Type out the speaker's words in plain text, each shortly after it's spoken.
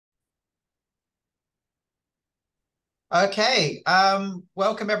Okay,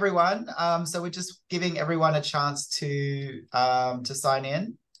 welcome everyone. So we're just giving everyone a chance to sign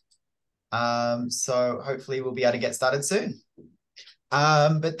in. So hopefully we'll be able to get started soon.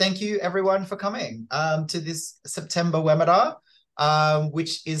 But thank you everyone for coming to this September webinar,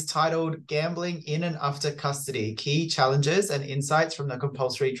 which is titled Gambling in and After Custody, Key Challenges and Insights from the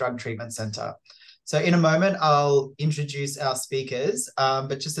Compulsory Drug Treatment Centre. So in a moment, I'll introduce our speakers,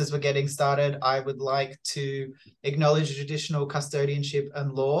 but just as we're getting started, I would like to acknowledge the traditional custodianship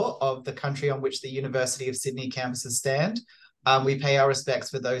and law of the country on which the University of Sydney campuses stand. We pay our respects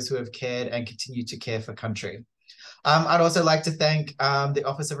for those who have cared and continue to care for country. I'd also like to thank the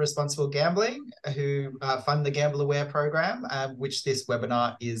Office of Responsible Gambling, who fund the GambleAware program, which this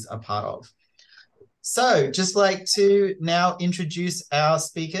webinar is a part of. So just like to now introduce our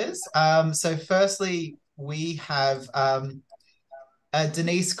speakers. So firstly, we have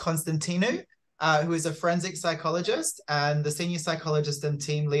Denise Constantinou, who is a forensic psychologist and the senior psychologist and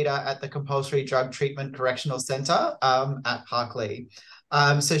team leader at the Compulsory Drug Treatment Correctional Centre at Parklea.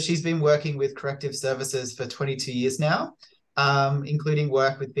 So she's been working with Corrective Services for 22 years now, including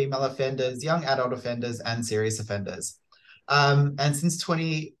work with female offenders, young adult offenders, and serious offenders. And since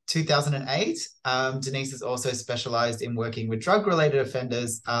 2008, Denise has also specialised in working with drug-related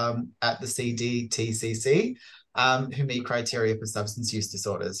offenders at the CDTCC, who meet criteria for substance use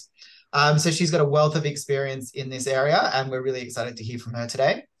disorders. So she's got a wealth of experience in this area, and we're really excited to hear from her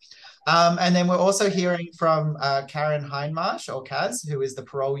today. And then we're also hearing from Karen Hindmarch, or Kaz, who is the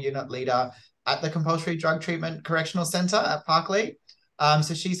Parole Unit Leader at the Compulsory Drug Treatment Correctional Centre at Parklea.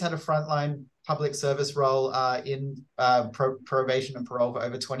 So she's had a frontline public service role in probation and parole for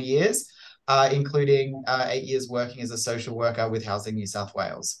over 20 years, including 8 years working as a social worker with Housing New South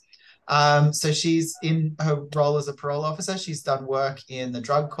Wales. So she's in her role as a parole officer. She's done work in the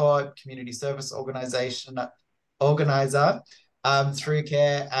drug court, community service organiser,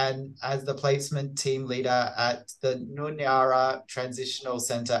 Throughcare, and as the placement team leader at the Nunyara Transitional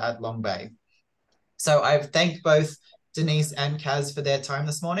Centre at Long Bay. So I've thanked both Denise and Kaz for their time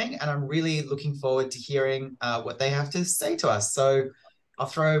this morning, and I'm really looking forward to hearing what they have to say to us. So I'll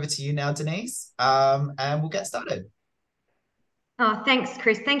throw over to you now, Denise, and we'll get started. Oh, thanks,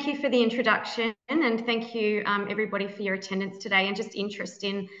 Chris. Thank you for the introduction, and thank you, everybody, for your attendance today and just interest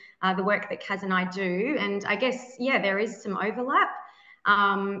in the work that Kaz and I do. And I guess, yeah, there is some overlap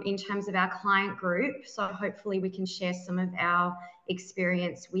in terms of our client group. So hopefully we can share some of our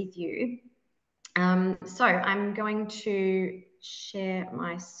experience with you. So I'm going to share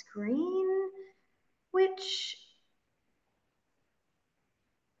my screen, which,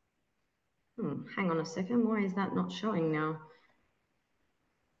 hang on a second, why is that not showing now?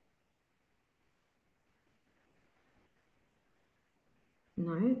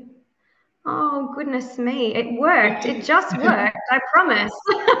 No. Oh, goodness me. It worked. It just worked. I promise.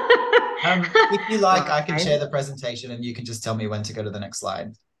 If you like, I can share the presentation and you can just tell me when to go to the next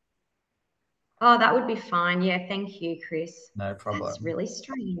slide. Oh, that would be fine. Yeah, thank you, Chris. No problem. That's really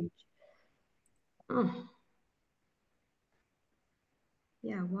strange. Oh.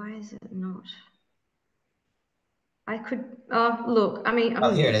 Yeah, why is it not? I could, oh, look, I mean.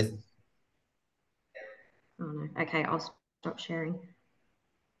 Oh, here it is. Oh, no. Okay, I'll stop sharing.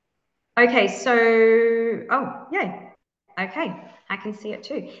 Okay, so, oh, yay. Okay, I can see it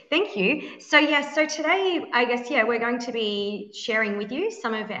too. Thank you. So, yeah, so today, I guess, yeah, we're going to be sharing with you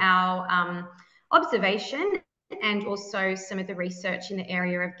some of our observation and also some of the research in the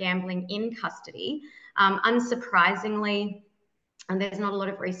area of gambling in custody. Unsurprisingly, and there's not a lot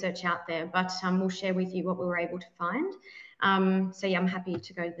of research out there, but we'll share with you what we were able to find. So, yeah, I'm happy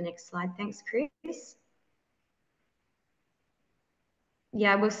to go to the next slide. Thanks, Chris.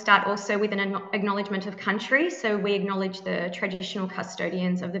 Yeah, we'll start also with an acknowledgement of country. So we acknowledge the traditional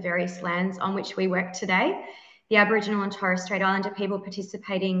custodians of the various lands on which we work today, the Aboriginal and Torres Strait Islander people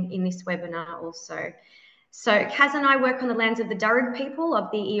participating in this webinar also. So Kaz and I work on the lands of the Darug people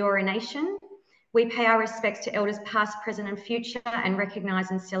of the Eora Nation. We pay our respects to elders past, present and future and recognise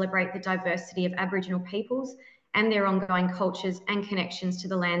and celebrate the diversity of Aboriginal peoples and their ongoing cultures and connections to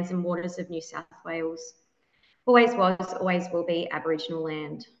the lands and waters of New South Wales. Always was, always will be Aboriginal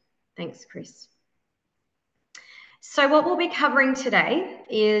land. Thanks, Chris. So what we'll be covering today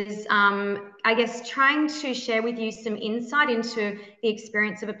is, I guess, trying to share with you some insight into the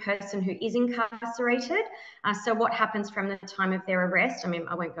experience of a person who is incarcerated. So what happens from the time of their arrest. I mean,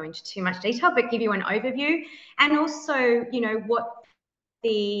 I won't go into too much detail, but give you an overview. And also, you know, what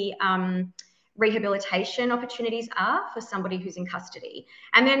the rehabilitation opportunities are for somebody who's in custody.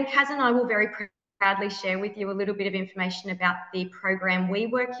 And then Kaz and I will very proudly share with you a little bit of information about the program we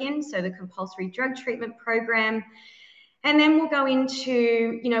work in, so the Compulsory Drug Treatment Program, And then we'll go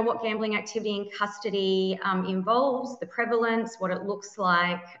into, you know, what gambling activity in custody involves, the prevalence, what it looks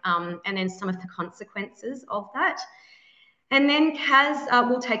like, and then some of the consequences of that. And then Kaz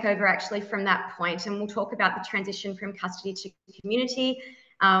will take over actually from that point, and we'll talk about the transition from custody to community,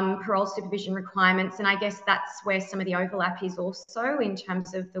 parole supervision requirements, and I guess that's where some of the overlap is also in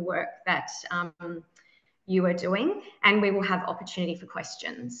terms of the work that you are doing, and we will have opportunity for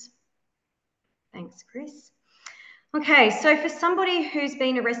questions. Thanks, Chris. Okay, so for somebody who's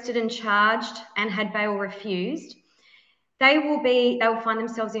been arrested and charged and had bail refused, they will find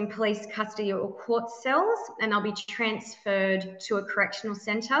themselves in police custody or court cells, and they'll be transferred to a correctional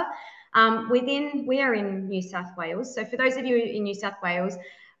centre. We are in New South Wales. So for those of you in New South Wales,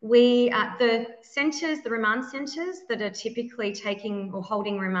 the centres, the remand centres that are typically taking or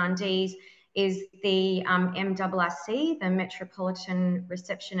holding remandees is the MRRC, the Metropolitan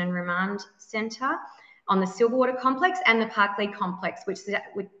Reception and Remand Centre on the Silverwater Complex, and the Parklea Complex, the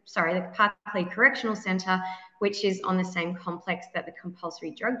Parklea Correctional Centre, which is on the same complex that the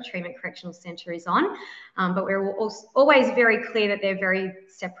Compulsory Drug Treatment Correctional Centre is on. But we're always very clear that they're very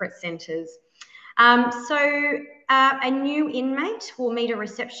separate centres. A new inmate will meet a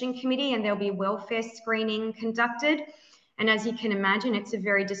reception committee, and there'll be welfare screening conducted. And as you can imagine, it's a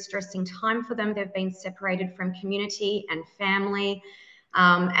very distressing time for them. They've been separated from community and family.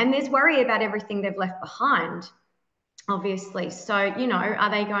 And there's worry about everything they've left behind, obviously. So, you know, are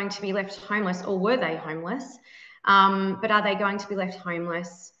they going to be left homeless, or were they homeless? But are they going to be left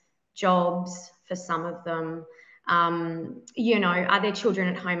homeless? Jobs for some of them. You know, are there children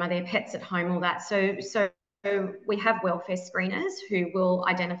at home? Are there pets at home? All that. So we have welfare screeners who will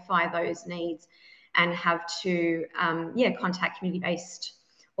identify those needs and have to, contact community-based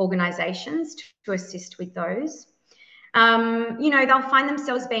organisations to assist with those. You know, they'll find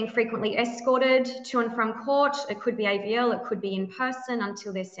themselves being frequently escorted to and from court. It could be AVL, it could be in person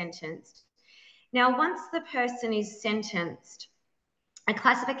until they're sentenced. Now, once the person is sentenced, a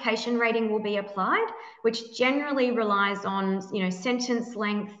classification rating will be applied, which generally relies on, you know, sentence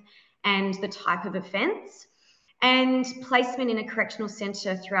length and the type of offence. And placement in a correctional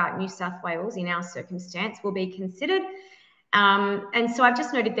centre throughout New South Wales, in our circumstance, will be considered. And so I've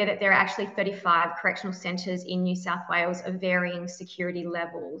just noted there that there are actually 35 correctional centres in New South Wales of varying security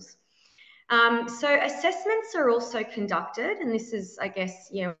levels. So assessments are also conducted, and this is, I guess,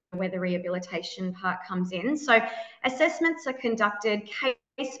 you know, where the rehabilitation part comes in. So assessments are conducted,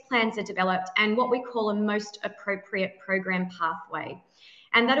 case plans are developed, and what we call a most appropriate program pathway.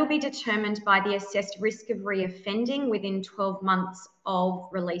 And that'll be determined by the assessed risk of reoffending within 12 months of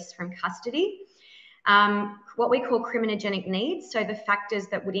release from custody. What we call criminogenic needs, so the factors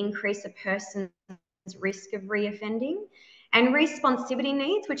that would increase a person's risk of reoffending, and responsivity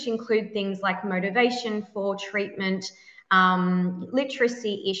needs, which include things like motivation for treatment,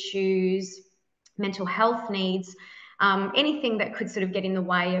 literacy issues, mental health needs, anything that could sort of get in the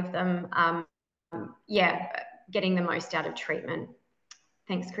way of them, getting the most out of treatment.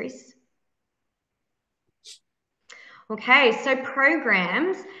 Thanks, Chris. Okay, so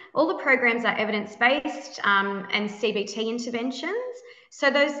programs, all the programs are evidence-based and CBT interventions. So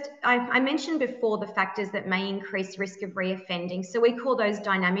those, I mentioned before the factors that may increase risk of reoffending. So we call those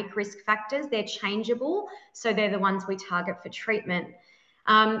dynamic risk factors. They're changeable, so they're the ones we target for treatment.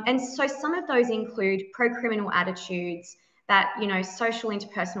 And so some of those include pro-criminal attitudes, that, you know, social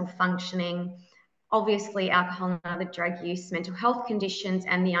interpersonal functioning, obviously alcohol and other drug use, mental health conditions,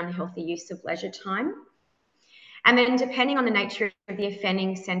 and the unhealthy use of leisure time. And then depending on the nature of the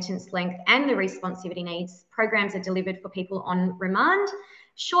offending, sentence length, and the responsivity needs, programs are delivered for people on remand,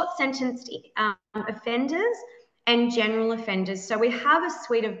 short sentenced offenders, and general offenders. So we have a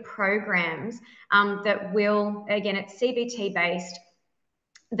suite of programs that will, again, it's CBT based,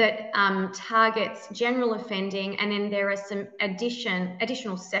 that targets general offending, and then there are some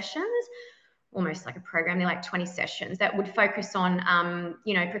additional sessions, almost like a program, they're like 20 sessions that would focus on,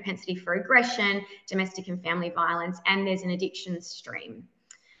 you know, propensity for aggression, domestic and family violence, and there's an addiction stream.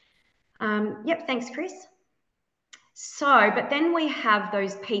 Yep, thanks, Chris. So, but then we have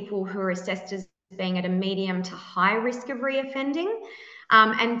those people who are assessed as being at a medium to high risk of reoffending,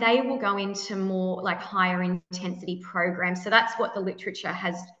 and they will go into more like higher intensity programs. So that's what the literature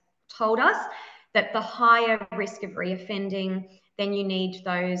has told us, that the higher risk of reoffending, then you need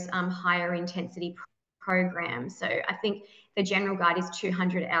those higher intensity programs. So I think the general guide is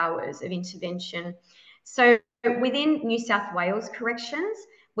 200 hours of intervention. So within New South Wales corrections,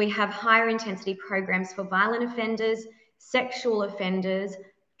 we have higher intensity programs for violent offenders, sexual offenders,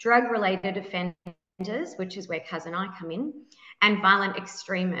 drug-related offenders, which is where Kaz and I come in, and violent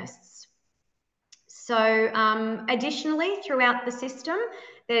extremists. So additionally, throughout the system,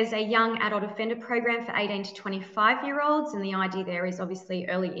 there's a young adult offender program for 18 to 25-year-olds, and the idea there is obviously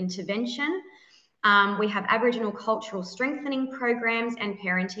early intervention. We have Aboriginal cultural strengthening programs and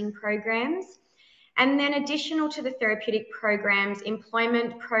parenting programs. And then additional to the therapeutic programs,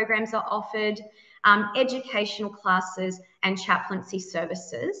 employment programs are offered, educational classes and chaplaincy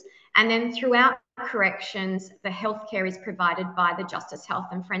services. And then throughout corrections, the healthcare is provided by the Justice Health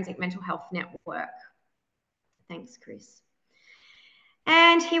and Forensic Mental Health Network. Thanks, Chris.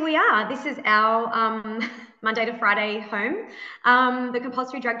 And here we are. This is our Monday to Friday home, the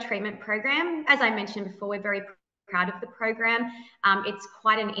Compulsory Drug Treatment Program. As I mentioned before, we're very proud of the program. It's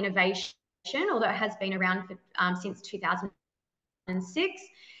quite an innovation, although it has been around for, since 2006.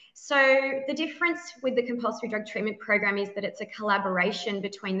 So the difference with the Compulsory Drug Treatment Program is that it's a collaboration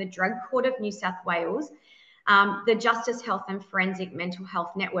between the Drug Court of New South Wales, the Justice Health and Forensic Mental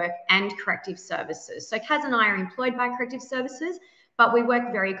Health Network, and Corrective Services. So Kaz and I are employed by Corrective Services, but we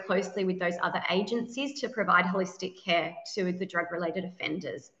work very closely with those other agencies to provide holistic care to the drug-related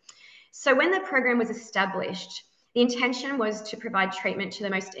offenders. So when the program was established, the intention was to provide treatment to the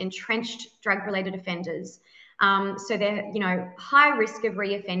most entrenched drug-related offenders. So they're, high risk of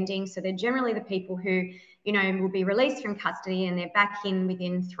reoffending. So they're generally the people who, will be released from custody and they're back in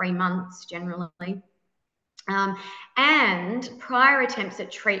within 3 months generally. And prior attempts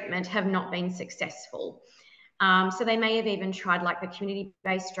at treatment have not been successful. So they may have even tried like the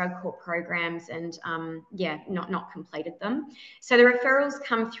community-based drug court programs and not completed them. So the referrals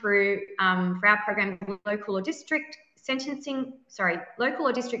come through for our program, local or district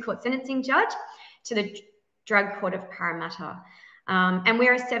court sentencing judge to the Drug Court of Parramatta. And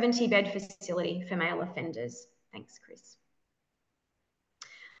we're a 70-bed facility for male offenders. Thanks, Chris.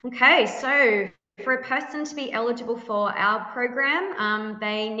 Okay, so for a person to be eligible for our program,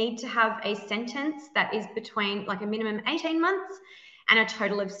 they need to have a sentence that is between like a minimum 18 months and a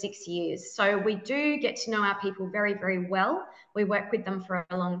total of 6 years. So we do get to know our people very, very well. We work with them for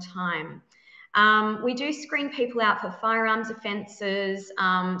a long time. We do screen people out for firearms offences,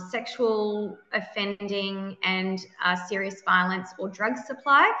 sexual offending and serious violence or drug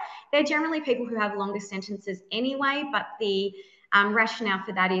supply. They're generally people who have longer sentences anyway, but the rationale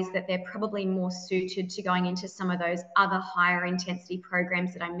for that is that they're probably more suited to going into some of those other higher intensity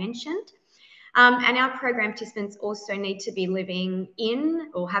programs that I mentioned. And our program participants also need to be living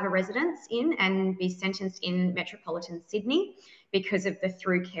in or have a residence in and be sentenced in metropolitan Sydney because of the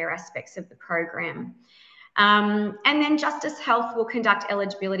Throughcare aspects of the program. And then Justice Health will conduct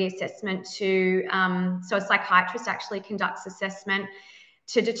eligibility assessment to, so a psychiatrist actually conducts assessment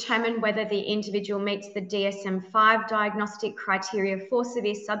to determine whether the individual meets the DSM-5 diagnostic criteria for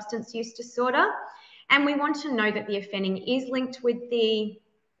severe substance use disorder. And we want to know that the offending is linked with the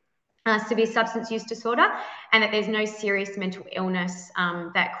severe substance use disorder and that there's no serious mental illness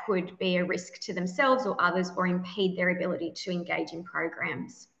that could be a risk to themselves or others or impede their ability to engage in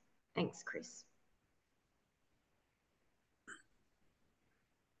programs. Thanks, Chris.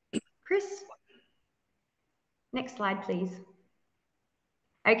 Chris? Next slide, please.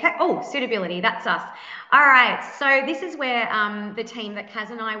 Okay, oh, suitability, that's us. All right, so this is where the team that Kaz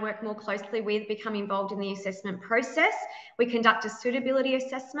and I work more closely with become involved in the assessment process. We conduct a suitability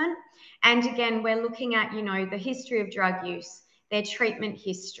assessment. And again, we're looking at, the history of drug use, their treatment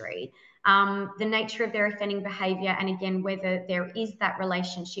history, the nature of their offending behaviour, and again, whether there is that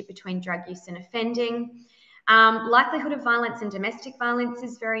relationship between drug use and offending. Likelihood of violence and domestic violence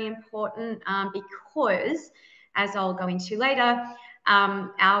is very important because, as I'll go into later,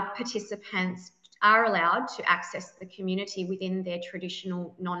 our participants are allowed to access the community within their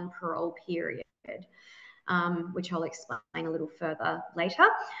traditional non-parole period, which I'll explain a little further later.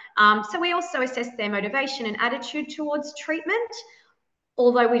 So we also assess their motivation and attitude towards treatment,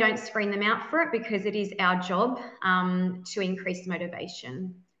 although we don't screen them out for it because it is our job to increase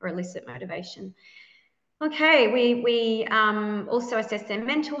motivation or elicit motivation. Okay, we also assess their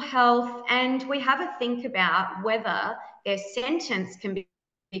mental health, and we have a think about whether their sentence can be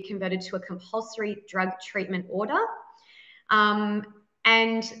converted to a compulsory drug treatment order. And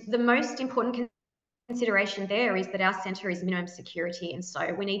the most important consideration there is that our centre is minimum security, and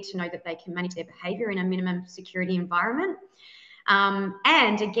so we need to know that they can manage their behaviour in a minimum security environment.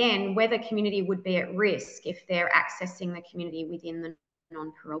 And again, whether community would be at risk if they're accessing the community within the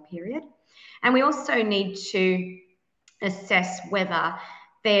non-parole period. And we also need to assess whether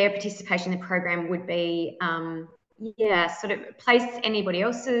their participation in the program would be, sort of place anybody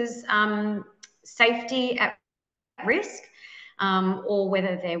else's safety at risk, or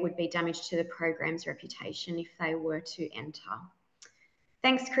whether there would be damage to the program's reputation if they were to enter.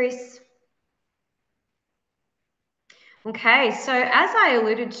 Thanks, Chris. Okay, so as I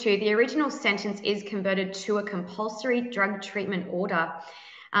alluded to, the original sentence is converted to a compulsory drug treatment order.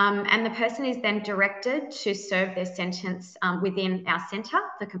 And the person is then directed to serve their sentence within our centre,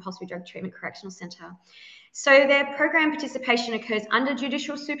 the Compulsory Drug Treatment Correctional Centre. So their program participation occurs under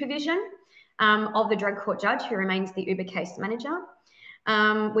judicial supervision of the drug court judge, who remains the Uber case manager.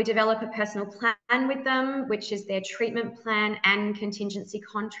 We develop a personal plan with them, which is their treatment plan and contingency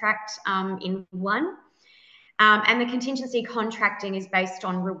contract in one. And the contingency contracting is based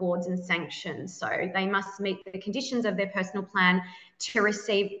on rewards and sanctions. So they must meet the conditions of their personal plan to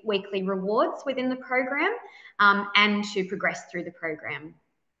receive weekly rewards within the program and to progress through the program.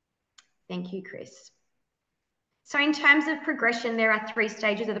 Thank you, Chris. So in terms of progression, there are 3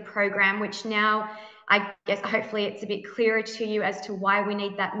 stages of the program, which now, I guess, hopefully it's a bit clearer to you as to why we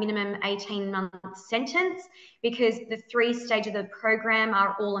need that minimum 18-month sentence, because the 3 stages of the program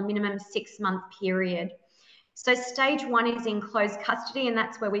are all a minimum 6-month period. So stage 1 is in closed custody, and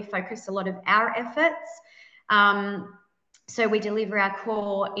that's where we focus a lot of our efforts. So we deliver our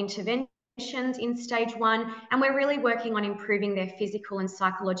core interventions in stage 1, and we're really working on improving their physical and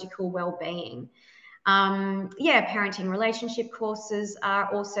psychological well-being. Parenting relationship courses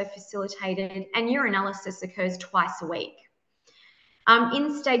are also facilitated, and urinalysis occurs twice a week.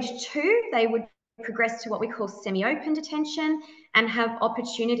 In stage 2, they would progress to what we call semi-open detention and have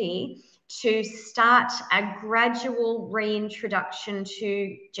opportunity to start a gradual reintroduction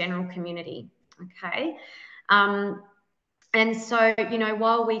to general community, okay? And so, you know,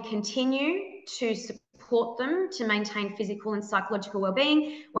 while we continue to support them to maintain physical and psychological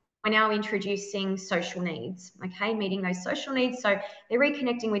well-being, we're now introducing social needs, okay, meeting those social needs. So they're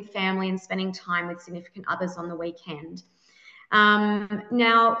reconnecting with family and spending time with significant others on the weekend.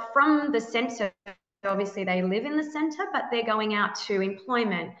 Now, from the centre, obviously they live in the centre, but they're going out to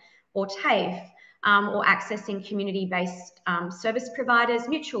employment or TAFE or accessing community-based service providers,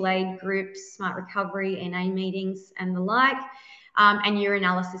 mutual aid groups, smart recovery, NA meetings and the like. And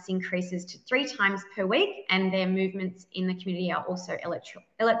urinalysis increases to 3 times per week, and their movements in the community are also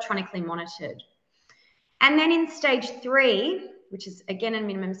electronically monitored. And then in stage 3, which is again a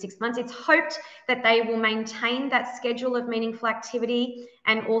minimum 6 months, it's hoped that they will maintain that schedule of meaningful activity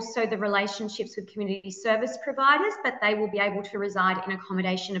and also the relationships with community service providers, but they will be able to reside in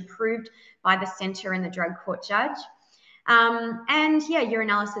accommodation approved by the centre and the drug court judge.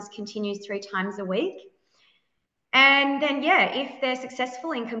 Urinalysis continues 3 times a week. And then, if they're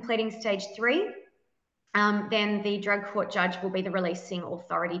successful in completing stage 3, then the drug court judge will be the releasing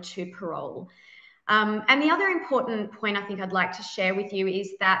authority to parole. And the other important point I think I'd like to share with you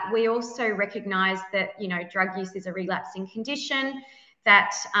is that we also recognise that, you know, drug use is a relapsing condition,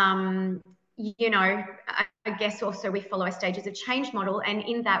 that, you know, I guess also we follow a stages of change model, and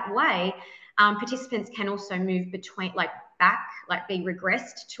in that way, participants can also move between, be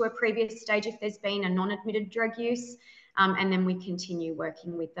regressed to a previous stage if there's been a non-admitted drug use, and then we continue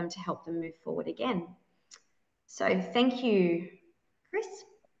working with them to help them move forward again. So thank you, Chris.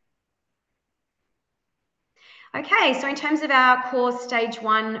 Okay, so in terms of our core stage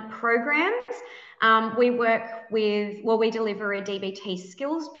 1 programs, we deliver a DBT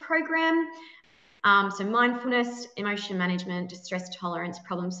skills program. So mindfulness, emotion management, distress tolerance,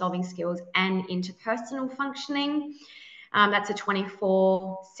 problem-solving skills, and interpersonal functioning. That's a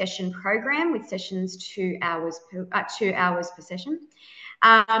 24-session program with sessions 2 hours per session.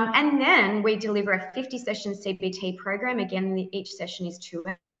 And then we deliver a 50-session CBT program. Again, each session is 2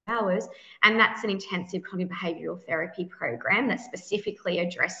 hours, and that's an intensive cognitive behavioural therapy program that specifically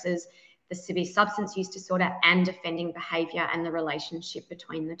addresses the severe substance use disorder and offending behaviour and the relationship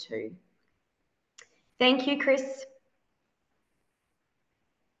between the two. Thank you, Chris.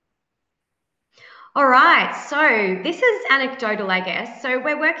 All right, so this is anecdotal, I guess. So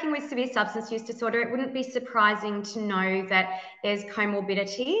we're working with severe substance use disorder. It wouldn't be surprising to know that there's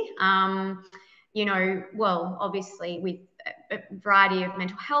comorbidity, you know, well, obviously with a variety of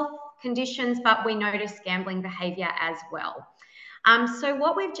mental health conditions, but we notice gambling behaviour as well. So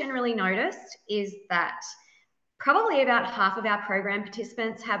what we've generally noticed is that probably about half of our program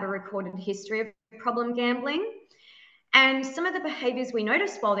participants have a recorded history of problem gambling. And some of the behaviours we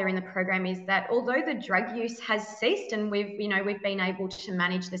notice while they're in the program is that although the drug use has ceased and we've been able to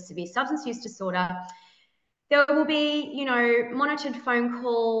manage the severe substance use disorder, there will be, you know, monitored phone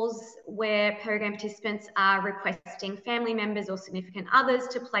calls where program participants are requesting family members or significant others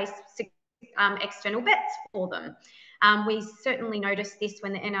to place external bets for them. We certainly notice this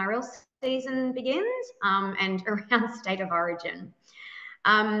when the NRL season begins and around state of origin.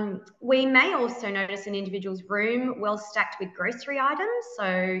 We may also notice an individual's room well stacked with grocery items.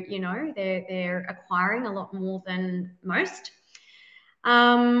 So, you know, they're acquiring a lot more than most.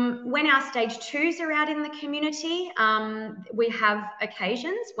 When our stage 2s are out in the community, we have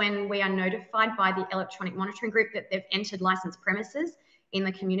occasions when we are notified by the electronic monitoring group that they've entered licensed premises in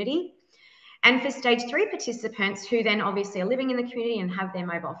the community. And for stage 3 participants who then obviously are living in the community and have their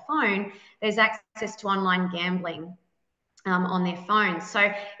mobile phone, there's access to online gambling on their phones.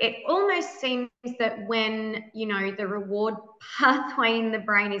 So it almost seems that when, you know, the reward pathway in the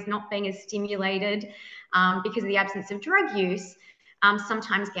brain is not being as stimulated because of the absence of drug use,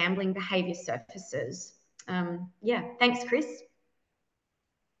 sometimes gambling behaviour surfaces. Yeah, thanks, Chris.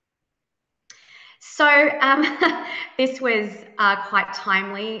 So this was quite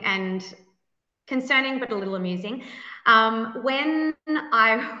timely and concerning, but a little amusing. When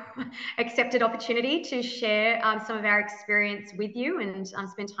I accepted opportunity to share some of our experience with you and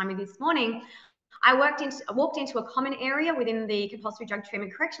spend time with you this morning, I walked into a common area within the Compulsory Drug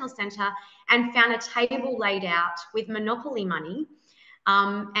Treatment Correctional Centre and found a table laid out with Monopoly money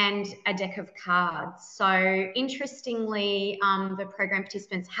and a deck of cards. So interestingly, the program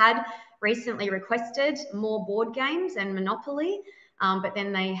participants had recently requested more board games and Monopoly, but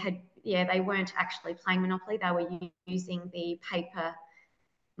then they weren't actually playing Monopoly. They were using the paper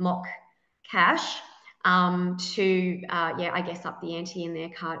mock cash to, I guess, up the ante in their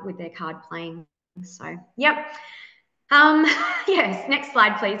card playing. So, yep. Yes, next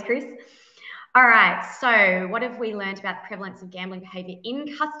slide, please, Chris. All right, so what have we learned about the prevalence of gambling behaviour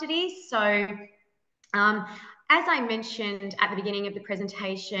in custody? So as I mentioned at the beginning of the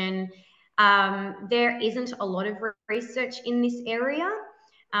presentation, there isn't a lot of research in this area.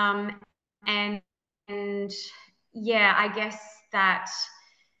 And yeah, I guess that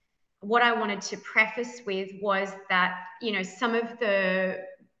what I wanted to preface with was that, you know, some of the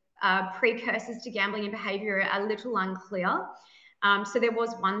precursors to gambling and behaviour are a little unclear. So there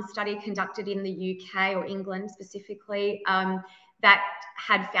was one study conducted in the UK or England specifically that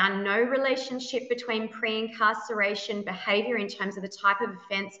had found no relationship between pre-incarceration behaviour in terms of the type of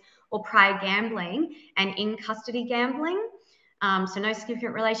offence or prior gambling and in-custody gambling. So no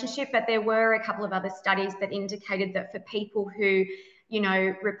significant relationship, but there were a couple of other studies that indicated that for people who, you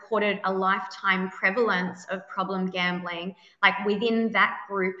know, reported a lifetime prevalence of problem gambling, like within that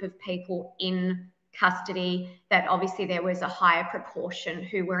group of people in custody, that obviously there was a higher proportion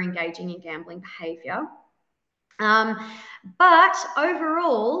who were engaging in gambling behaviour. But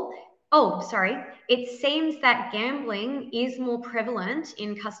overall, it seems that gambling is more prevalent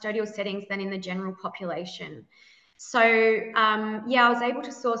in custodial settings than in the general population. So, yeah, I was able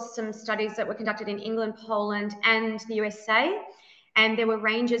to source some studies that were conducted in England, Poland, and the USA. And there were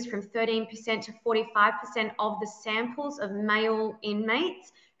ranges from 13% to 45% of the samples of male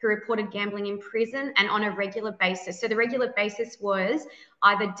inmates who reported gambling in prison and on a regular basis. So the regular basis was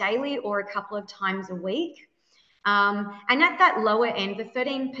either daily or a couple of times a week. And at that lower end, the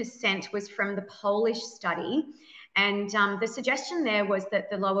 13% was from the Polish study. And the suggestion there was that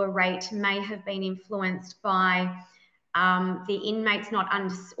the lower rate may have been influenced by the inmates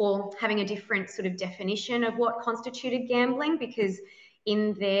or having a different sort of definition of what constituted gambling, because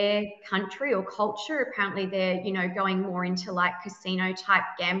in their country or culture, apparently they're, you know, going more into like casino type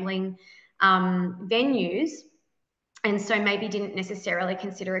gambling venues. And so maybe didn't necessarily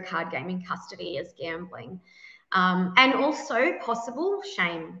consider a card game in custody as gambling. And also possible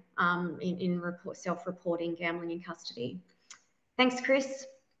shame in self-reporting gambling in custody. Thanks, Chris.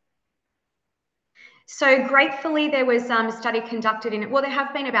 So gratefully, there was a study conducted there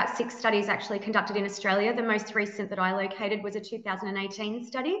have been about 6 studies actually conducted in Australia. The most recent that I located was a 2018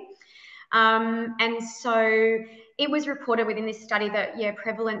 study. And so it was reported within this study that, yeah,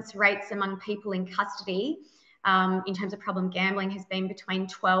 prevalence rates among people in custody in terms of problem gambling has been between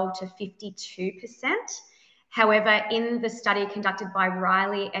 12 to 52%. However, in the study conducted by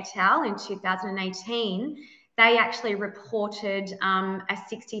Riley et al. In 2018, they actually reported a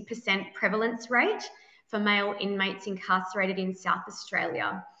 60% prevalence rate for male inmates incarcerated in South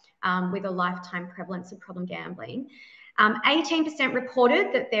Australia with a lifetime prevalence of problem gambling. 18%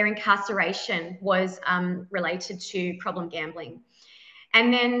 reported that their incarceration was related to problem gambling.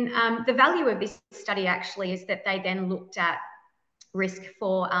 And then the value of this study actually is that they then looked at risk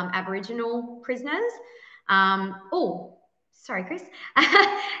for Aboriginal prisoners. Sorry, Chris.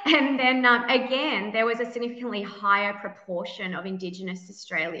 And then again, there was a significantly higher proportion of Indigenous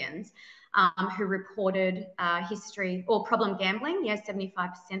Australians who reported history or problem gambling,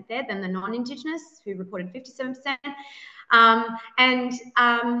 75% there, then the non-Indigenous who reported 57%.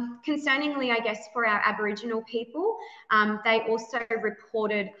 Concerningly, I guess, for our Aboriginal people, they also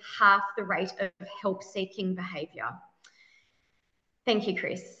reported half the rate of help-seeking behaviour. Thank you,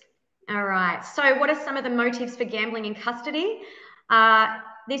 Chris. All right, so what are some of the motives for gambling in custody?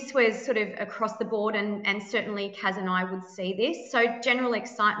 This was sort of across the board, and certainly Kaz and I would see this. So general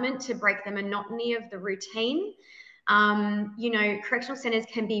excitement to break the monotony of the routine. You know, correctional centres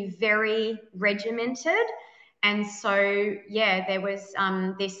can be very regimented. And so, yeah, there was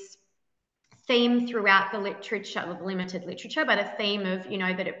this theme throughout the literature, limited literature, but a theme of, you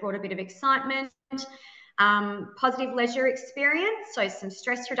know, that it brought a bit of excitement, positive leisure experience, so some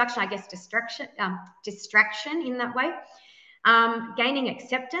stress reduction, I guess distraction in that way. Gaining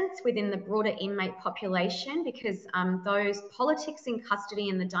acceptance within the broader inmate population, because those politics in custody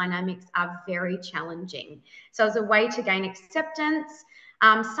and the dynamics are very challenging. So as a way to gain acceptance,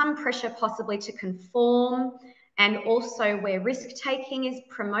 some pressure possibly to conform, and also where risk-taking is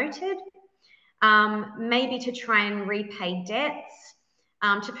promoted, maybe to try and repay debts,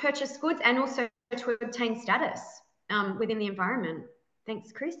 to purchase goods, and also to obtain status within the environment.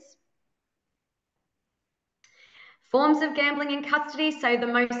 Thanks, Chris. Forms of gambling in custody. So the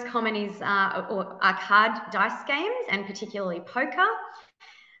most common is are card dice games, and particularly poker.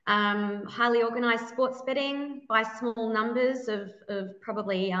 Highly organised sports betting by small numbers of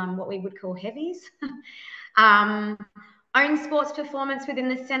probably what we would call heavies. Own sports performance within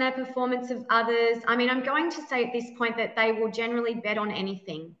the centre, performance of others. I mean, I'm going to say at this point that they will generally bet on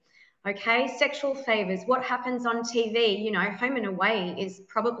anything. Okay, sexual favours, what happens on TV, you know, Home and Away is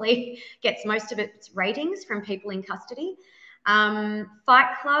probably gets most of its ratings from people in custody.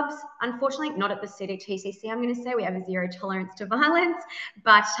 Fight clubs, unfortunately, not at the CDTCC, I'm going to say, we have a zero tolerance to violence,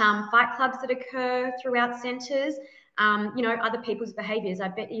 but fight clubs that occur throughout centres, you know, other people's behaviours. I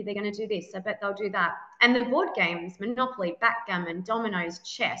bet you they're going to do this, I bet they'll do that. And the board games, Monopoly, backgammon, dominoes,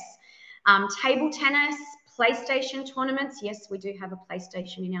 chess, table tennis, PlayStation tournaments. Yes, we do have a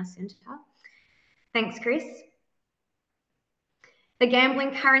PlayStation in our centre. Thanks, Chris. The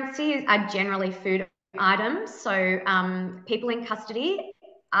gambling currency are generally food items. So people in custody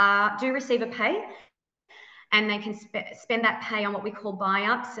do receive a pay, and they can spend that pay on what we call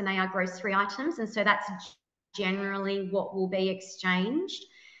buy-ups, and they are grocery items. And so that's generally what will be exchanged.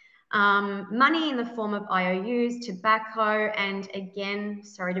 Money in the form of IOUs, tobacco, and again,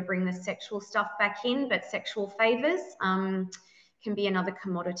 sorry to bring the sexual stuff back in, but sexual favours can be another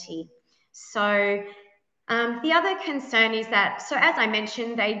commodity. So the other concern is that, so as I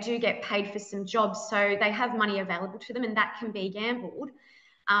mentioned, they do get paid for some jobs, so they have money available to them, and that can be gambled.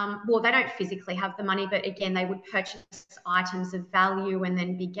 Well, they don't physically have the money, but again, they would purchase items of value and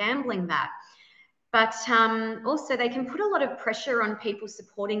then be gambling that. But also they can put a lot of pressure on people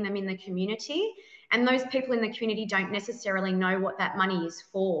supporting them in the community, and those people in the community don't necessarily know what that money is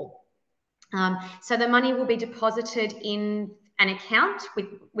for. So the money will be deposited in an account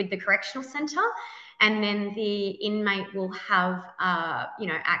with the correctional centre, and then the inmate will have you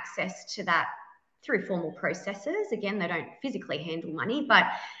know, access to that through formal processes. Again, they don't physically handle money, but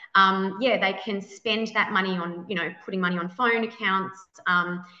yeah, they can spend that money on, you know, putting money on phone accounts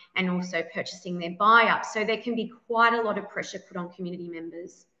and also purchasing their buy-ups. So there can be quite a lot of pressure put on community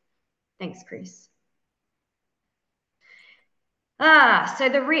members. Thanks, Chris. So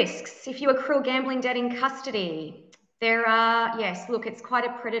the risks, if you accrue gambling debt in custody, there are, yes, look, it's quite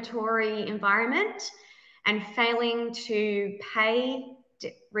a predatory environment, and failing to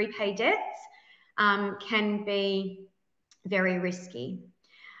repay debts can be very risky.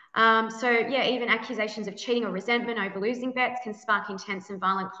 So yeah, even accusations of cheating or resentment over losing bets can spark intense and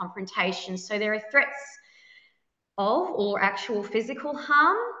violent confrontations. So there are threats of or actual physical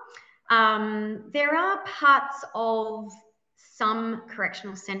harm. There are parts of some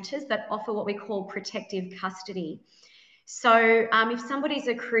correctional centres that offer what we call protective custody. So if somebody's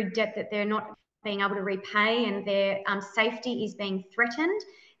accrued debt that they're not being able to repay and their safety is being threatened,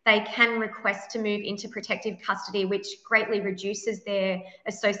 they can request to move into protective custody, which greatly reduces their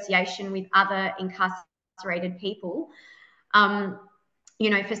association with other incarcerated people. You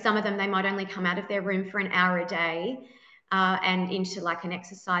know, for some of them, they might only come out of their room for an hour a day and into like an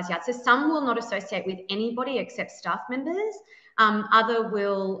exercise yard. So some will not associate with anybody except staff members.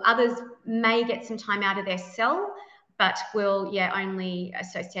 Others may get some time out of their cell, but will, yeah, only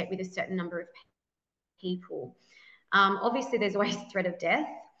associate with a certain number of people. Obviously, there's always threat of death.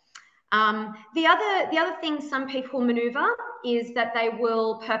 The other thing some people manoeuvre is that they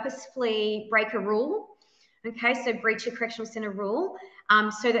will purposefully break a rule Okay, so breach a correctional centre rule,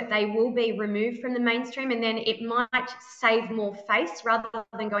 so that they will be removed from the mainstream, and then it might save more face rather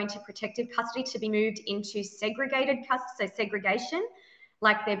than going to protective custody to be moved into segregated custody, so segregation,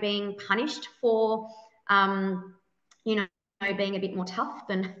 like they're being punished for, you know, being a bit more tough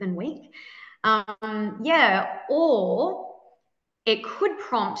than weak. Yeah, or it could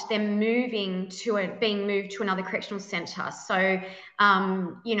prompt them being moved to another correctional centre. So,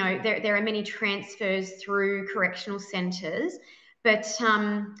 you know, there are many transfers through correctional centres, but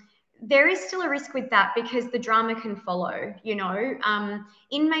there is still a risk with that because the drama can follow, you know.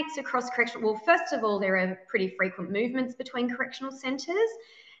 Inmates across correctional, well, first of all, there are pretty frequent movements between correctional centres.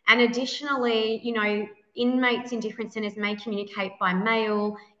 And additionally, you know, inmates in different centres may communicate by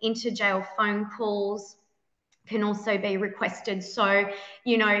mail, inter-jail phone calls can also be requested. So,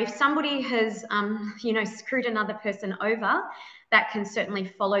 you know, if somebody has, you know, screwed another person over, that can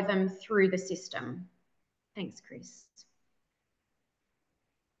certainly follow them through the system. Thanks, Chris.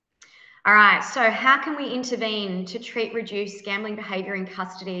 All right, so how can we intervene to treat reduced gambling behaviour in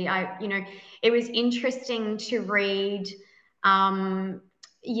custody? You know, it was interesting to read,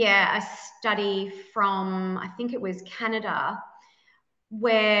 yeah, a study from, I think it was Canada,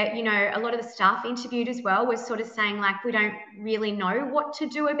 where, you know, a lot of the staff interviewed as well was sort of saying, like, we don't really know what to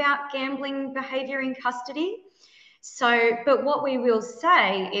do about gambling behaviour in custody. So, but what we will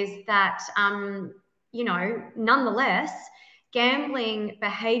say is that, you know, nonetheless, gambling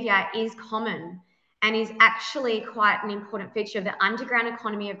behaviour is common and is actually quite an important feature of the underground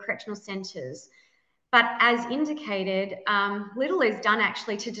economy of correctional centres. But as indicated, little is done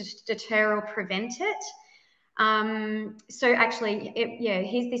actually to deter or prevent it. So actually, yeah,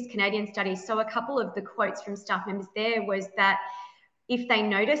 here's this Canadian study. So a couple of the quotes from staff members there was that if they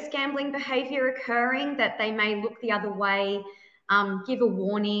notice gambling behaviour occurring, that they may look the other way, give a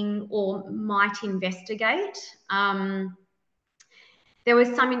warning, or might investigate. There was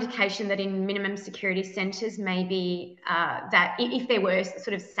some indication that in minimum security centres, maybe that if there were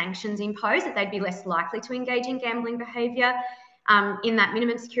sort of sanctions imposed, that they'd be less likely to engage in gambling behaviour in that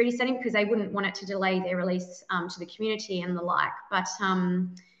minimum security setting because they wouldn't want it to delay their release to the community and the like. But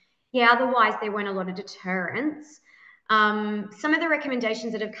yeah, otherwise there weren't a lot of deterrents. Some of the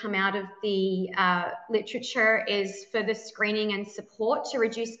recommendations that have come out of the literature is further screening and support to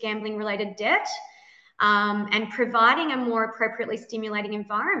reduce gambling-related debt. And providing a more appropriately stimulating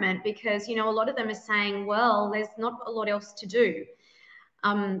environment because, you know, a lot of them are saying, well, there's not a lot else to do.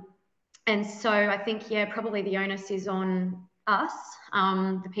 And so I think, yeah, probably the onus is on us,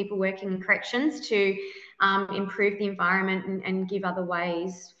 the people working in corrections, to improve the environment and give other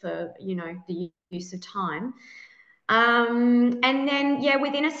ways for, you know, the use of time. And then, yeah,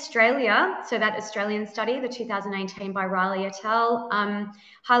 within Australia, so that Australian study, the 2018 by Riley et al.,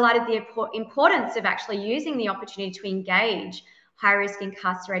 highlighted the importance of actually using the opportunity to engage high-risk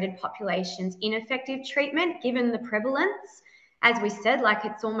incarcerated populations in effective treatment, given the prevalence. As we said, like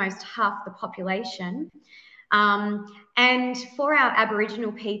it's almost half the population. And for our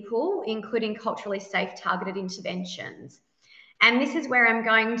Aboriginal people, including culturally safe targeted interventions. And this is where I'm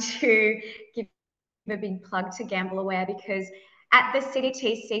going to give a big plug to GambleAware because at the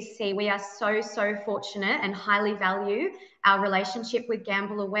CDTCC, we are so fortunate and highly value our relationship with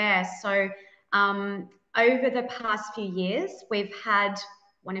GambleAware. So over the past few years, we've had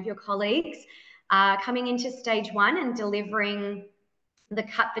one of your colleagues coming into stage 1 and delivering the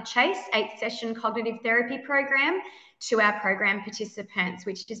Cut the Chase 8-session cognitive therapy program to our program participants,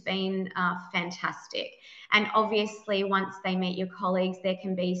 which has been fantastic. And obviously, once they meet your colleagues, there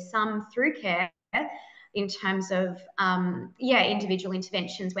can be some Throughcare in terms of, yeah, individual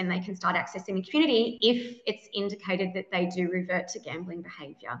interventions when they can start accessing the community if it's indicated that they do revert to gambling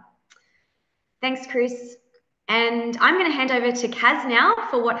behaviour. Thanks, Chris. And I'm going to hand over to Kaz now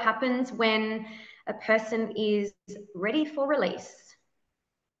for what happens when a person is ready for release.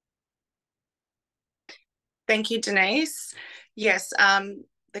 Thank you, Denise. Yes,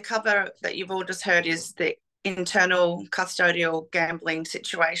 the cover that you've all just heard is the internal custodial gambling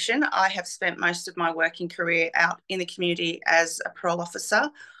situation. I have spent most of my working career out in the community as a parole officer,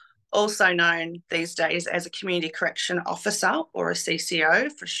 also known these days as a community correction officer, or a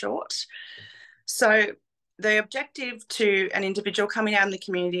CCO for short. So the objective to an individual coming out in the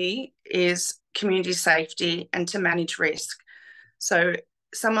community is community safety and to manage risk. So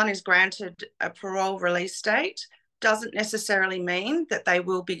someone is granted a parole release date doesn't necessarily mean that they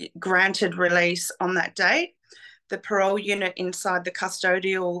will be granted release on that date. The parole unit inside the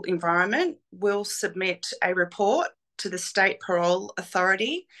custodial environment will submit a report to the State Parole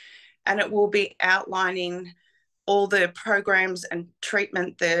Authority, and it will be outlining all the programs and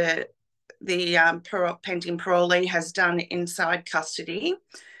treatment the the pending parolee has done inside custody,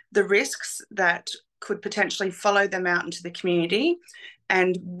 the risks that could potentially follow them out into the community,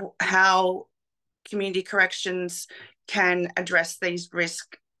 and how community corrections can address these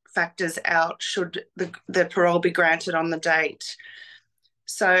risk factors out should the parole be granted on the date.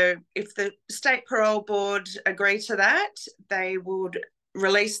 So if the State Parole Board agree to that, they would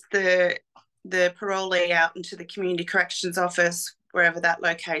release the parolee out into the Community Corrections Office, wherever that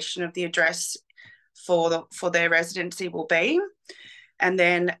location of the address for their residency will be. And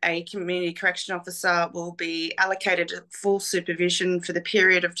then a Community Correction Officer will be allocated full supervision for the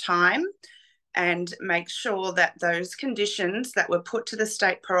period of time and make sure that those conditions that were put to the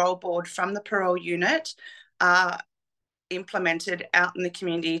State Parole Board from the Parole Unit are implemented out in the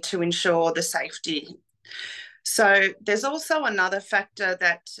community to ensure the safety. So there's also another factor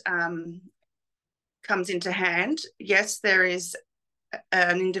that comes into hand. Yes, there is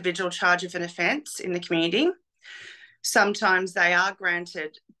an individual charge of an offence in the community. Sometimes they are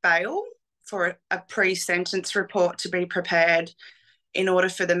granted bail for a pre-sentence report to be prepared in order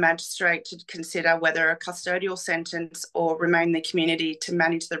for the magistrate to consider whether a custodial sentence or remain in the community to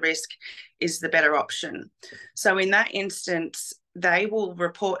manage the risk is the better option. So in that instance, they will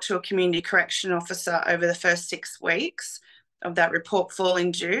report to a community correction officer over the first 6 weeks of that report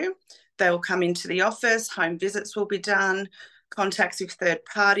falling due. They will come into the office, home visits will be done, contacts with third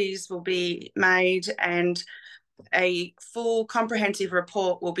parties will be made, and a full comprehensive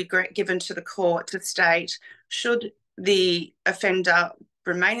report will be given to the court to state, should the offender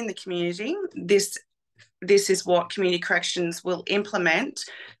remain in the community, this is what community corrections will implement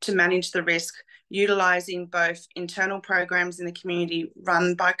to manage the risk, utilising both internal programs in the community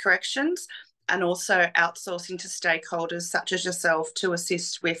run by corrections and also outsourcing to stakeholders such as yourself to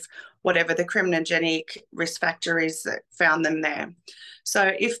assist with whatever the criminogenic risk factor is that found them there.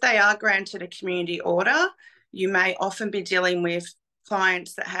 So if they are granted a community order, you may often be dealing with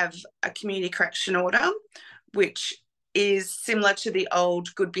clients that have a community correction order, which is similar to the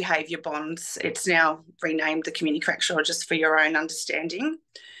old good behaviour bonds. It's now renamed the community correction order, just for your own understanding.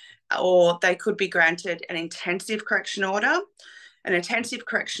 Or they could be granted an intensive correction order. An intensive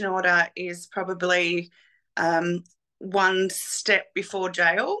correction order is probably one step before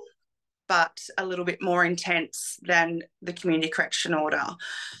jail, but a little bit more intense than the community correction order.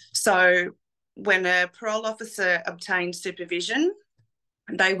 So when a parole officer obtains supervision,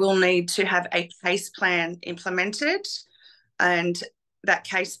 they will need to have a case plan implemented, and that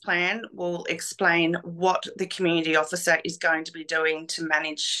case plan will explain what the community officer is going to be doing to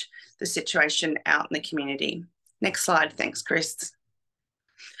manage the situation out in the community. Next slide. Thanks, Chris.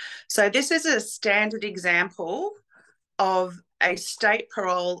 So this is a standard example of a state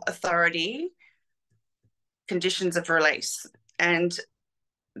parole authority conditions of release. And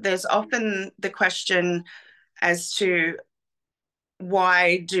there's often the question as to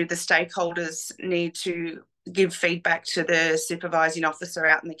why do the stakeholders need to give feedback to the supervising officer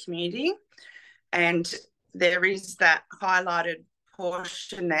out in the community? And there is that highlighted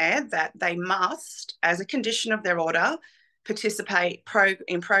portion there that they must, as a condition of their order, participate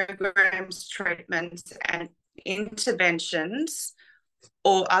in programs, treatments and interventions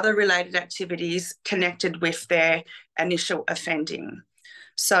or other related activities connected with their initial offending.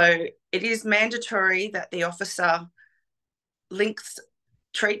 So it is mandatory that the officer links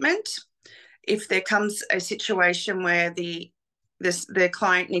treatment. If there comes a situation where the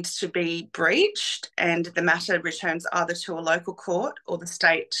client needs to be breached and the matter returns either to a local court or the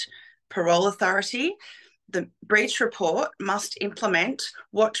state parole authority, the breach report must implement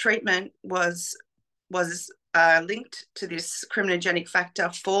what treatment was linked to this criminogenic factor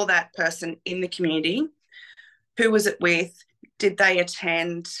for that person in the community. Who was it with? Did they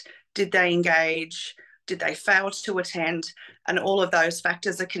attend? Did they engage? Did they fail to attend? And all of those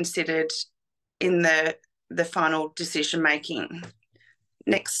factors are considered in the final decision making.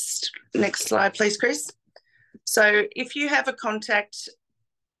 Next slide, please, Chris. So if you have a contact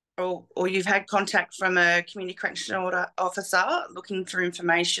or you've had contact from a community correctional order officer looking for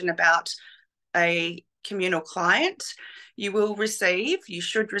information about a communal client, you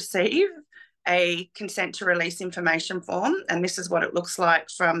should receive a consent to release information form, and this is what it looks like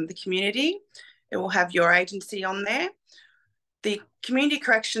from the community. It will have your agency on there. The community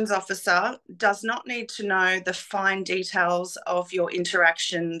corrections officer does not need to know the fine details of your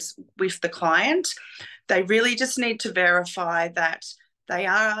interactions with the client. They really just need to verify that they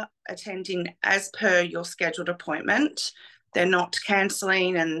are attending as per your scheduled appointment. They're not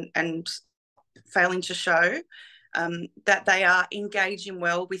cancelling and failing to show, that they are engaging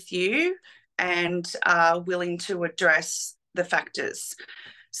well with you and are willing to address the factors.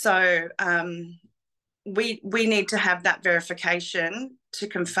 So we need to have that verification to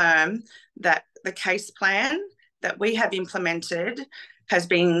confirm that the case plan that we have implemented has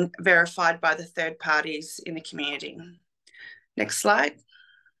been verified by the third parties in the community. Next slide.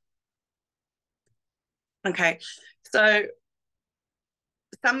 Okay, so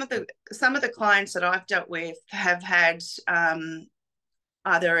some of the clients that I've dealt with have had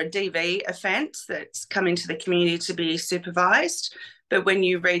either a DV offence that's come into the community to be supervised, but when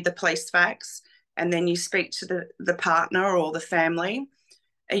you read the police facts and then you speak to the partner or the family,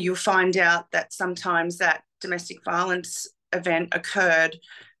 you'll find out that sometimes that domestic violence event occurred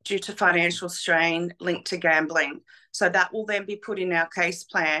due to financial strain linked to gambling. So that will then be put in our case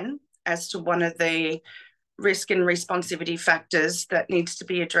plan as to one of the risk and responsivity factors that needs to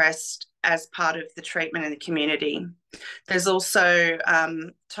be addressed as part of the treatment in the community. There's also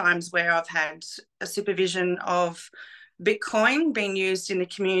times where I've had a supervision of Bitcoin being used in the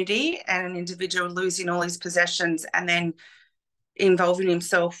community and an individual losing all his possessions and then involving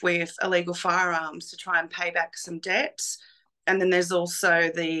himself with illegal firearms to try and pay back some debts. And then there's also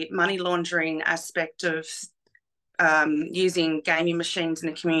the money laundering aspect of using gaming machines in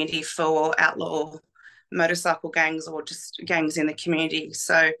the community for outlaw motorcycle gangs or just gangs in the community.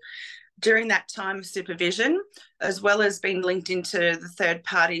 So during that time of supervision, as well as being linked into the third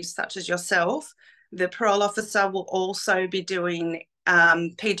parties such as yourself, the parole officer will also be doing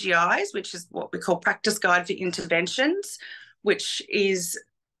PGIs, which is what we call practice guide for interventions, which is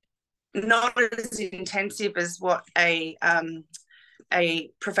not as intensive as what a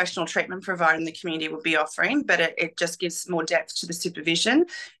professional treatment provider in the community would be offering, but it just gives more depth to the supervision,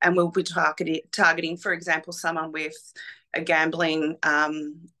 and we'll be targeting, for example, someone with a gambling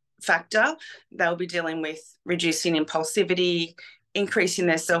factor. They'll be dealing with reducing impulsivity, increasing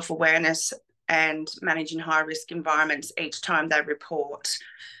their self-awareness, and managing high-risk environments each time they report.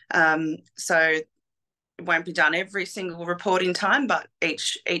 So it won't be done every single reporting time, but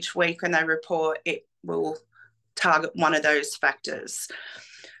each week when they report, it will target one of those factors.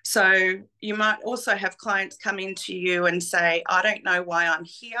 So you might also have clients come into you and say, I don't know why I'm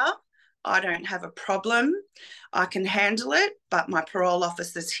here. I don't have a problem. I can handle it, but my parole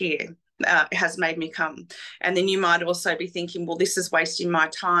officer's here. Has made me come. And then you might also be thinking, well, this is wasting my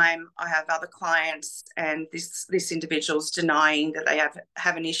time. I have other clients and this individual's denying that they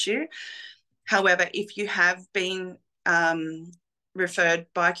have an issue. However, if you have been referred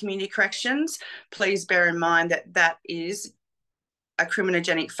by community corrections, please bear in mind that that is a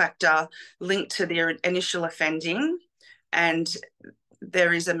criminogenic factor linked to their initial offending, and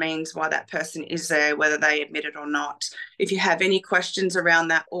there is a means why that person is there, whether they admit it or not. If you have any questions around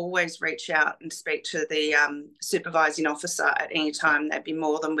that, always reach out and speak to the supervising officer at any time. They'd be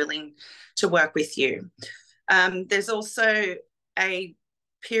more than willing to work with you. There's also a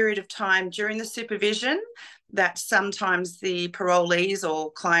period of time during the supervision that sometimes the parolees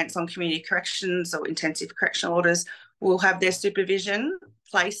or clients on community corrections or intensive correctional orders will have their supervision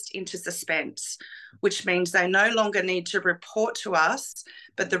placed into suspense, which means they no longer need to report to us.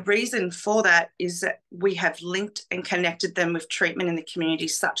 But the reason for that is that we have linked and connected them with treatment in the community,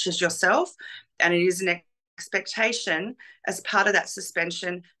 such as yourself. And it is an expectation as part of that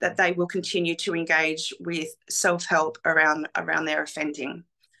suspension that they will continue to engage with self-help around their offending.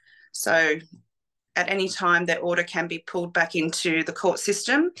 So at any time, their order can be pulled back into the court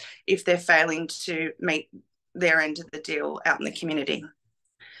system if they're failing to meet their end of the deal out in the community.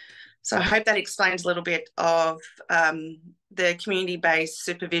 So I hope that explains a little bit of the community-based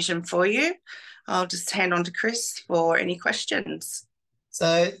supervision for you. I'll just hand on to Chris for any questions.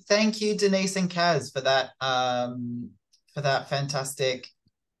 So thank you, Denise and Kaz, for that fantastic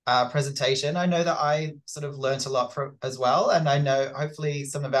presentation. I know that I sort of learnt a lot from as well, and I know hopefully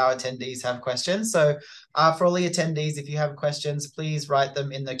some of our attendees have questions. So for all the attendees, if you have questions, please write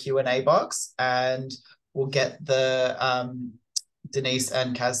them in the Q&A box, and we'll get the Denise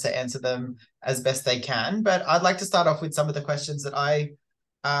and Kaz to answer them as best they can. But I'd like to start off with some of the questions that I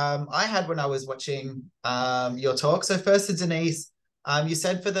had when I was watching your talk. So first to Denise, you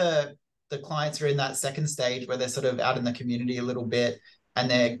said for the clients who are in that second stage where they're sort of out in the community a little bit, and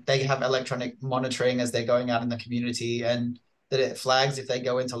they have electronic monitoring as they're going out in the community, and that it flags if they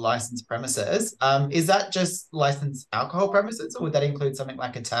go into licensed premises. Is that just licensed alcohol premises, or would that include something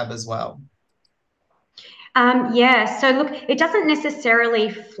like a tab as well? Yeah, so look, it doesn't necessarily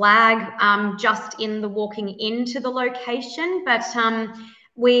flag just in the walking into the location, but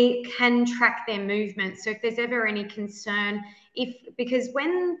we can track their movement. So if there's ever any concern, because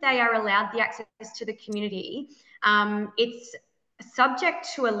when they are allowed the access to the community, it's subject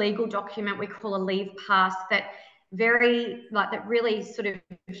to a legal document we call a leave pass that very that really sort of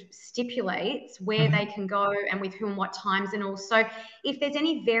stipulates where they can go and with whom, what times, and also if there's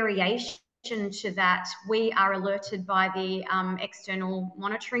any variation to that, we are alerted by the external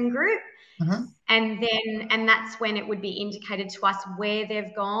monitoring group. And that's when it would be indicated to us where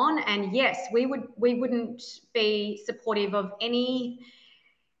they've gone. And yes, we wouldn't be supportive of any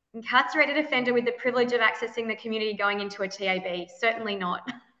incarcerated offender with the privilege of accessing the community going into a TAB. Certainly not.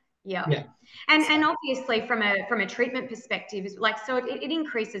 Yeah. And obviously from a treatment perspective, so it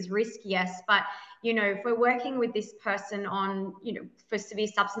increases risk, yes, but if we're working with this person on, for severe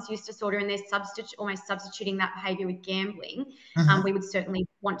substance use disorder and they're almost substituting that behaviour with gambling, we would certainly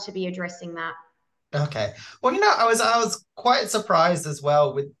want to be addressing that. Okay. Well, I was quite surprised as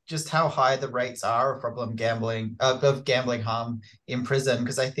well with just how high the rates are of gambling harm in prison,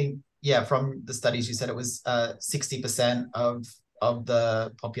 because I think, from the studies you said it was 60% of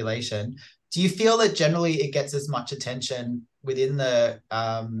the population. Do you feel that generally it gets as much attention within the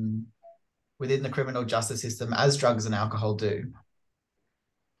criminal justice system as drugs and alcohol do?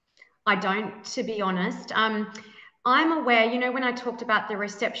 I don't, to be honest. I'm aware, when I talked about the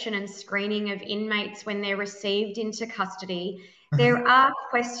reception and screening of inmates when they're received into custody, there are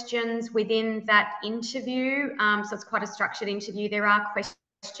questions within that interview. So it's quite a structured interview. There are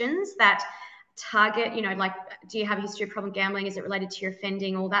questions that target, do you have a history of problem gambling? Is it related to your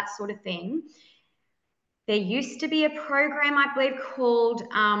offending? All that sort of thing. There used to be a program, I believe, called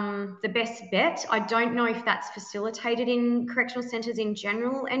The Best Bet. I don't know if that's facilitated in correctional centres in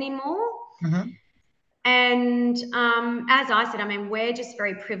general anymore. And as I said, we're just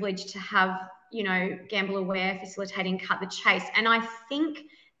very privileged to have, GambleAware facilitating Cut the Chase. And I think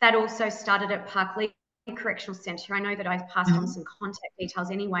that also started at Parklea Correctional Centre. I know that I've passed on some contact details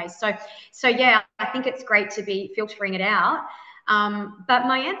anyway. So yeah, I think it's great to be filtering it out. But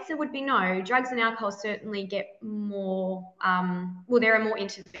my answer would be no. Drugs and alcohol certainly get more, there are more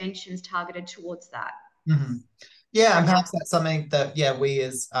interventions targeted towards that. Yeah, and perhaps that's something that, we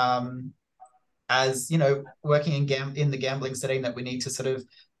as working in the gambling setting, that we need to sort of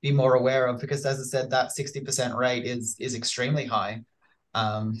be more aware of, because as I said, that 60% rate is extremely high.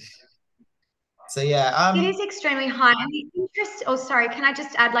 So yeah, it is extremely high. And the can I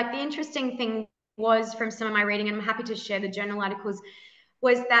just add, the interesting thing was from some of my reading, and I'm happy to share the journal articles,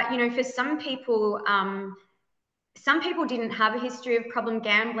 was that, for some people didn't have a history of problem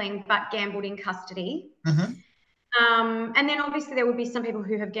gambling, but gambled in custody. And then obviously there would be some people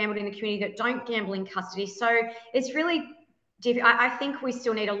who have gambled in the community that don't gamble in custody. So it's really, I think we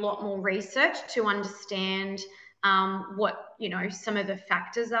still need a lot more research to understand what, some of the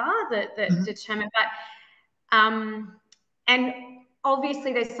factors are that determine. But, and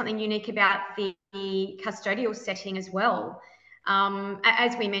obviously there's something unique about the custodial setting as well.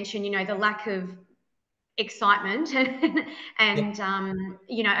 As we mentioned, the lack of excitement and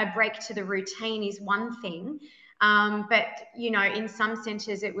a break to the routine is one thing. But, in some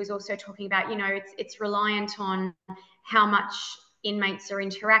centres, it was also talking about, it's reliant on how much inmates are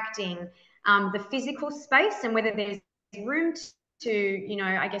interacting, the physical space, and whether there's room to,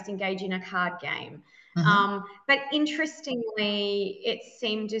 I guess, engage in a card game. But interestingly, it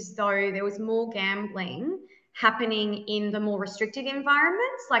seemed as though there was more gambling happening in the more restricted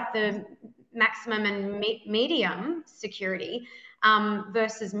environments, like the maximum and medium security,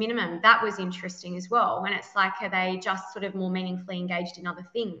 versus minimum. That was interesting as well, when it's like, are they just sort of more meaningfully engaged in other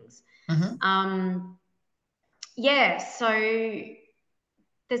things? So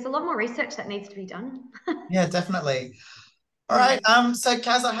there's a lot more research that needs to be done. Yeah, definitely. All right. So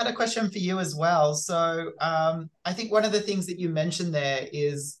Kaz, I had a question for you as well. So I think one of the things that you mentioned there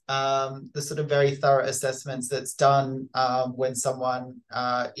is the sort of very thorough assessments that's done when someone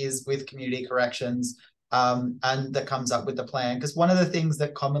is with community corrections, and that comes up with the plan. Because one of the things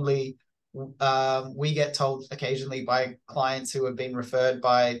that commonly we get told occasionally by clients who have been referred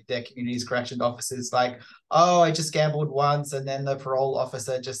by their community's corrections officers, like, oh, I just gambled once, and then the parole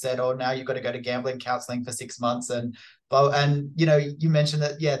officer just said, oh, now you've got to go to gambling counselling for 6 months. And you mentioned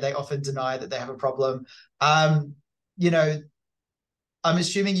that, they often deny that they have a problem. I'm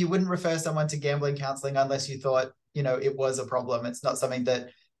assuming you wouldn't refer someone to gambling counselling unless you thought, it was a problem. It's not something that,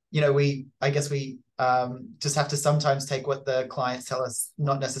 we just have to sometimes take what the clients tell us,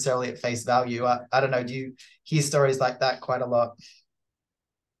 not necessarily at face value. I don't know. Do you hear stories like that quite a lot?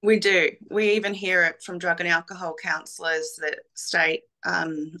 We do. We even hear it from drug and alcohol counsellors that state,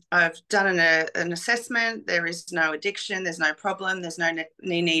 I've done an assessment, there is no addiction, there's no problem, there's no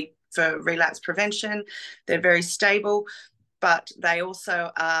need for relapse prevention. They're very stable, but they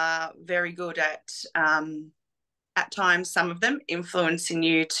also are very good at times, some of them, influencing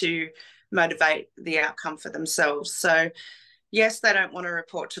you to motivate the outcome for themselves. So yes, they don't want to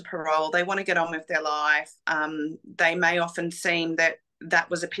report to parole. They want to get on with their life. They may often seem that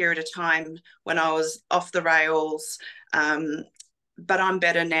was a period of time when I was off the rails, but I'm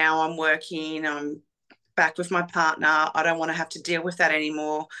better now. I'm working. I'm back with my partner. I don't want to have to deal with that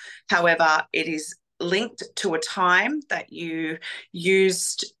anymore. However, it is linked to a time that you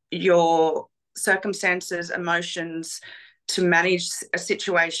used your circumstances, emotions to manage a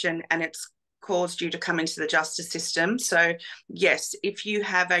situation, and it's caused you to come into the justice system. So yes, if you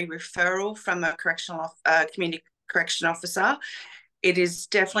have a referral from a community correction officer, it is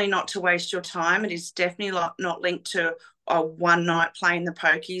definitely not to waste your time. It is definitely not linked to a one night playing the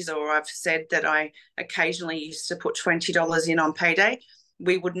pokies, or I've said that I occasionally used to put $20 in on payday.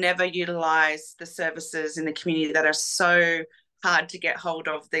 We would never utilise the services in the community that are so hard to get hold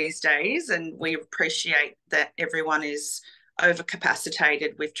of these days, and we appreciate that everyone is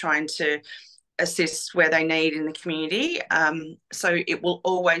overcapacitated with trying to assist where they need in the community. So it will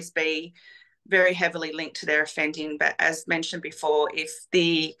always be very heavily linked to their offending. But as mentioned before, if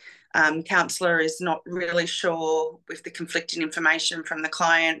the counsellor is not really sure with the conflicting information from the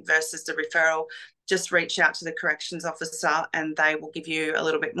client versus the referral, just reach out to the corrections officer and they will give you a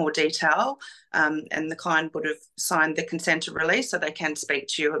little bit more detail. And the client would have signed the consent to release, so they can speak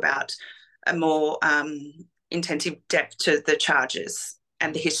to you about a more intensive depth to the charges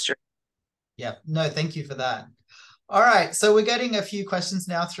and the history. Yeah, no, thank you for that. All right, so we're getting a few questions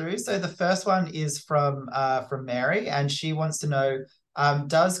now through. So the first one is from Mary, and she wants to know,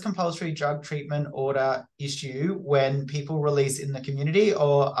 does compulsory drug treatment order issue when people release in the community,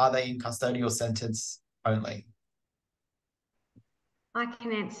 or are they in custodial centres only? I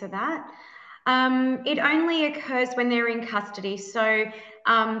can answer that. It only occurs when they're in custody. So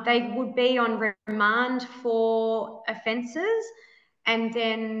they would be on remand for offences, and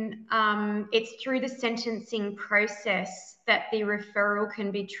then it's through the sentencing process that the referral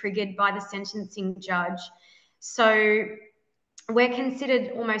can be triggered by the sentencing judge. So we're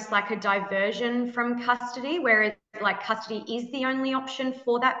considered almost like a diversion from custody, whereas like custody is the only option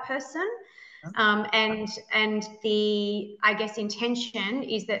for that person. And the, I guess, intention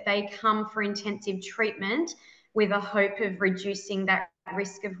is that they come for intensive treatment with a hope of reducing that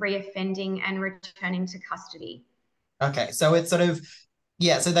risk of reoffending and returning to custody. Okay, so it's sort of,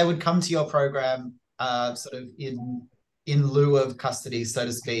 yeah, so they would come to your program sort of in lieu of custody, so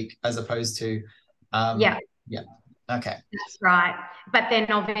to speak, as opposed to, yeah. Okay. That's right. But then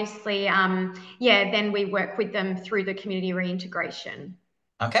obviously, then we work with them through the community reintegration.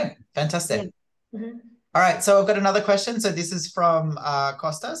 Okay, fantastic. Yeah. Mm-hmm. All right, so I've got another question. So this is from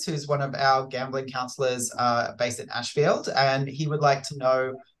Costas, who's one of our gambling counsellors based in Ashfield, and he would like to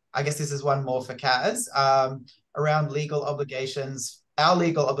know, I guess this is one more for Kaz, around legal obligations, our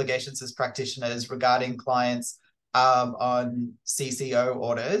legal obligations as practitioners regarding clients on CCO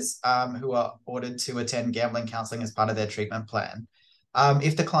orders who are ordered to attend gambling counselling as part of their treatment plan.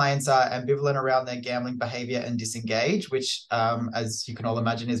 If the clients are ambivalent around their gambling behaviour and disengage, which, as you can all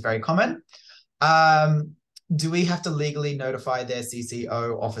imagine, is very common, do we have to legally notify their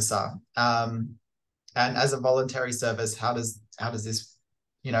CCO officer? And as a voluntary service, how does this,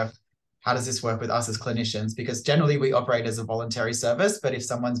 how does this work with us as clinicians? Because generally we operate as a voluntary service, but if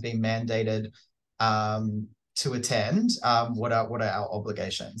someone's being mandated to attend, what are our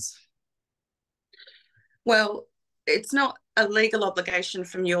obligations? Well, it's not a legal obligation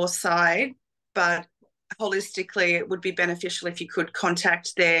from your side, but holistically it would be beneficial if you could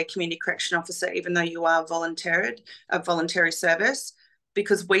contact their community correction officer, even though you are a voluntary service,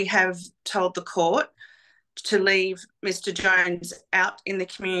 because we have told the court to leave Mr. Jones out in the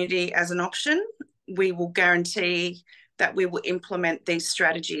community as an option. We will guarantee that we will implement these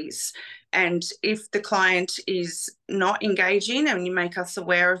strategies. And if the client is not engaging and you make us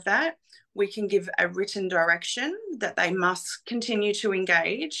aware of that, we can give a written direction that they must continue to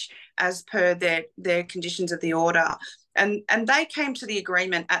engage as per their conditions of the order. And they came to the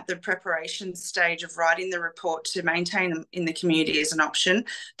agreement at the preparation stage of writing the report to maintain them in the community as an option,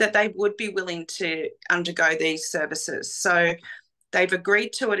 that they would be willing to undergo these services. So they've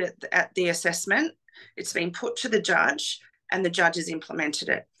agreed to it at the assessment. It's been put to the judge and the judge has implemented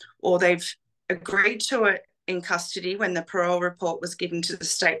it. Or they've agreed to it in custody when the parole report was given to the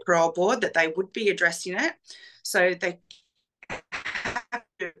State Parole Board that they would be addressing it. So they have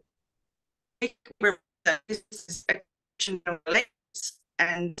to this is a release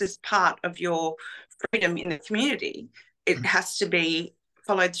and this is part of your freedom in the community. It has to be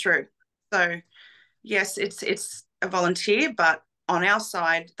followed through. So yes, it's a volunteer, but on our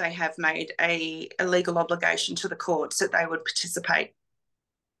side, they have made a legal obligation to the courts that they would participate.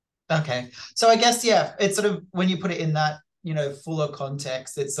 Okay. So I guess, yeah, it's sort of when you put it in that, fuller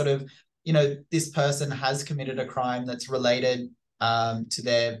context, it's sort of, this person has committed a crime that's related to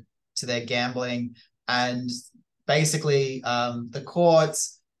their gambling, and basically the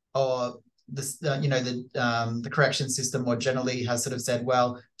courts or the correction system more generally has sort of said,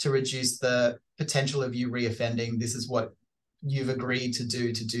 well, to reduce the potential of you reoffending, this is what you've agreed to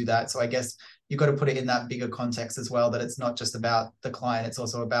do that. So I guess you've got to put it in that bigger context as well, that it's not just about the client, it's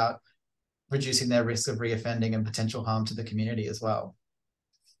also about reducing their risk of reoffending and potential harm to the community as well.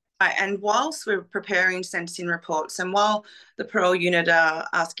 And whilst we're preparing sentencing reports, and while the parole unit are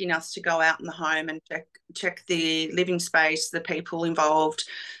asking us to go out in the home and check the living space, the people involved,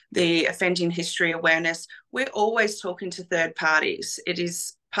 the offending history awareness, we're always talking to third parties. It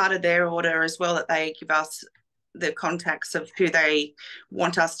is part of their order as well that they give us the contacts of who they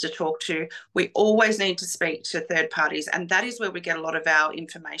want us to talk to. We always need to speak to third parties, and that is where we get a lot of our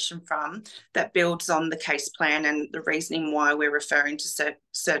information from that builds on the case plan and the reasoning why we're referring to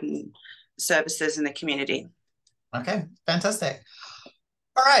certain services in the community. Okay, fantastic.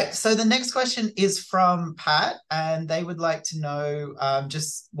 All right, so the next question is from Pat, and they would like to know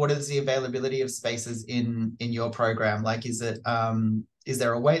just what is the availability of spaces in your program? Like, is there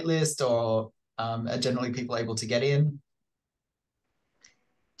a wait list, or are generally people able to get in?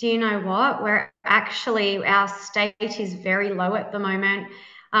 Do you know what? Our state is very low at the moment.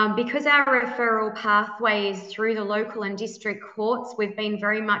 Because our referral pathway is through the local and district courts, we've been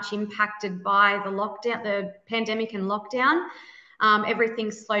very much impacted by the pandemic and lockdown.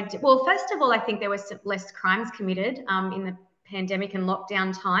 Everything's slowed down. Well, first of all, I think there was less crimes committed in the pandemic and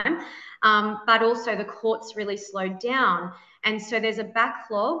lockdown time, but also the courts really slowed down. And so there's a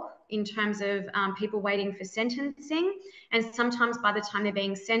backlog in terms of people waiting for sentencing. And sometimes by the time they're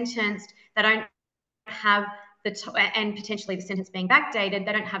being sentenced, they don't have and potentially the sentence being backdated,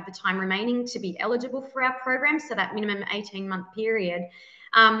 they don't have the time remaining to be eligible for our program, so that minimum 18-month period.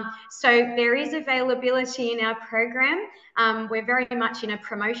 So there is availability in our program. We're very much in a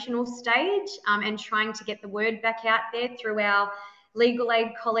promotional stage and trying to get the word back out there through our legal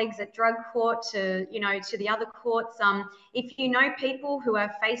aid colleagues at drug court to the other courts. If you know people who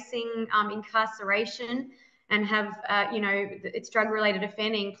are facing incarceration and have it's drug-related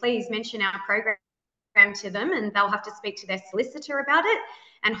offending, please mention our program to them, and they'll have to speak to their solicitor about it,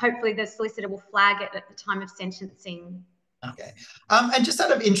 and hopefully the solicitor will flag it at the time of sentencing. Okay. And just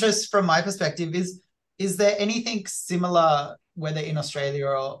out of interest from my perspective, is there anything similar, whether in Australia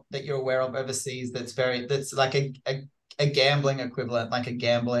or that you're aware of overseas, that's like a gambling equivalent, like a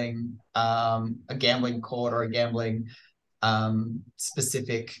gambling court or a gambling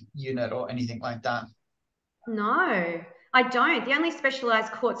specific unit or anything like that? No, I don't. The only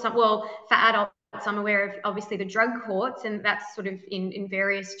specialised courts, well, for adults, I'm aware of obviously the drug courts, and that's sort of in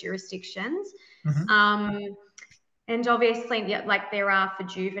various jurisdictions. Mm-hmm. And obviously, yeah, like there are for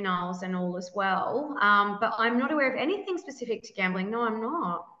juveniles and all as well. But I'm not aware of anything specific to gambling. No, I'm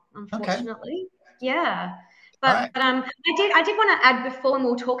not, unfortunately. Okay. Yeah. But right. I did want to add before, when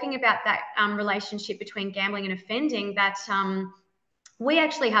we were talking about that relationship between gambling and offending, that we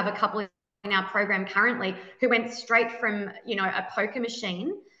actually have a couple in our program currently who went straight from a poker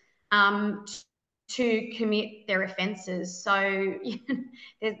machine to commit their offences. So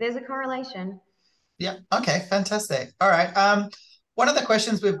there's a correlation. Yeah. Okay. Fantastic. All right. One of the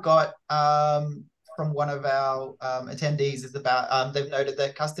questions we've got from one of our attendees is about they've noted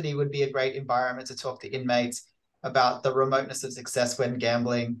that custody would be a great environment to talk to inmates about the remoteness of success when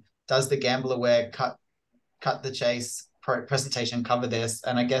gambling. Does the GambleAware cut the chase presentation cover this?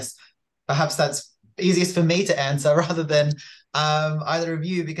 And I guess perhaps that's easiest for me to answer rather than either of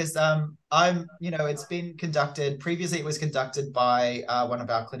you, because it's been conducted, previously it was conducted by one of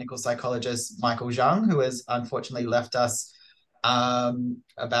our clinical psychologists, Michael Zhang, who has unfortunately left us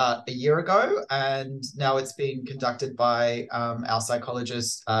about a year ago. And now it's being conducted by our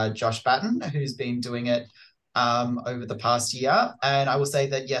psychologist, Josh Batten, who's been doing it over the past year. And I will say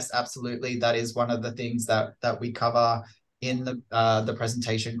that, yes, absolutely, that is one of the things that we cover in the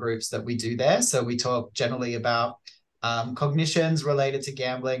presentation groups that we do there. So we talk generally about cognitions related to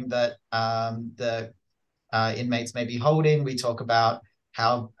gambling that the inmates may be holding. We talk about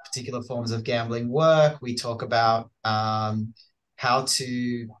how particular forms of gambling work. We talk about how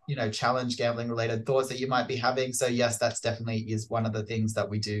to, challenge gambling related thoughts that you might be having. So yes, that's definitely is one of the things that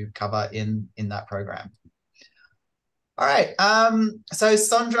we do cover in that program. All right. So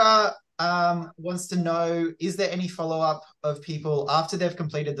Sondra wants to know, is there any follow-up of people after they've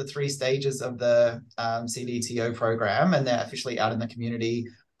completed the 3 stages of the CDTO program and they're officially out in the community?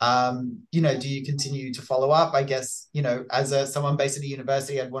 You know, do you continue to follow up? I guess, you know, as someone based at a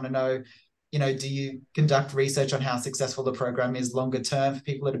university, I'd want to know, you know, do you conduct research on how successful the program is longer term for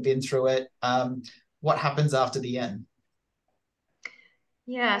people that have been through it? What happens after the end?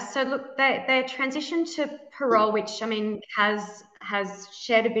 Yeah, so look, their transition to parole, which I mean has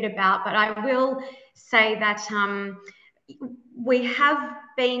shared a bit about, but I will say that we have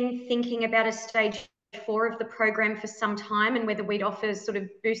been thinking about a stage 4 of the program for some time and whether we'd offer sort of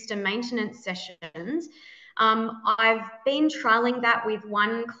booster maintenance sessions. I've been trialing that with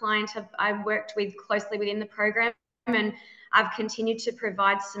one client I've worked with closely within the program, and I've continued to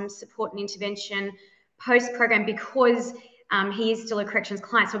provide some support and intervention post-program because he is still a corrections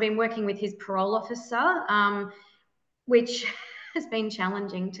client. So I've been working with his parole officer, which has been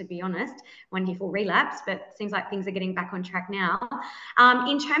challenging, to be honest, when he full relapsed, but it seems like things are getting back on track now.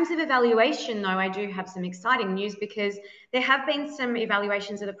 In terms of evaluation, though, I do have some exciting news because there have been some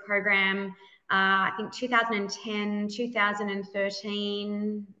evaluations of the program, I think 2010,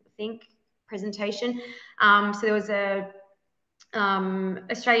 2013, I think, presentation. So there was a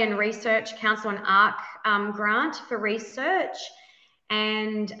Australian Research Council and ARC grant for research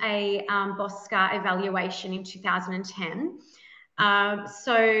and a BOSCA evaluation in 2010.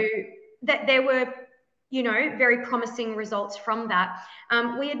 So that there were, you know, very promising results from that.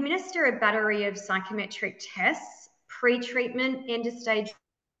 We administer a battery of psychometric tests, pre-treatment, end of stage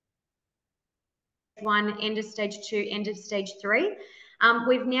 1, end of stage 2, end of stage 3.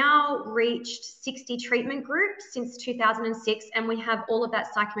 We've now reached 60 treatment groups since 2006, and we have all of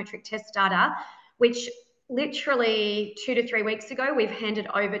that psychometric test data, which literally 2 to 3 weeks ago, we've handed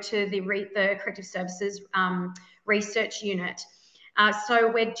over to the Corrective Services research unit. So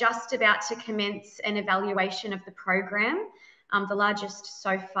we're just about to commence an evaluation of the program, the largest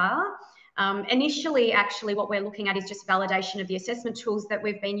so far. Initially, actually, what we're looking at is just validation of the assessment tools that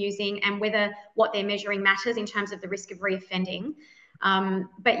we've been using and whether what they're measuring matters in terms of the risk of reoffending.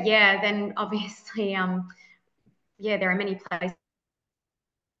 But yeah, then obviously, yeah, there are many places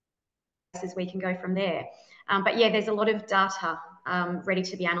we can go from there. But yeah, there's a lot of data ready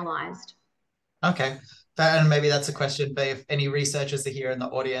to be analysed. Okay. And maybe that's a question for if any researchers are here in the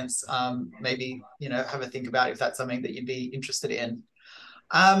audience, maybe, you know, have a think about if that's something that you'd be interested in.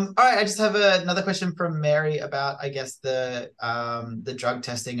 All right, I just have another question from Mary about, I guess, the drug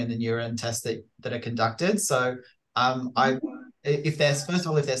testing and the urine tests that are conducted. So if they're, first of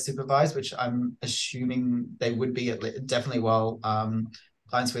all, if they're supervised, which I'm assuming they would be definitely while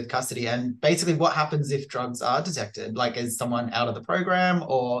clients with custody, and basically what happens if drugs are detected? Like, is someone out of the program,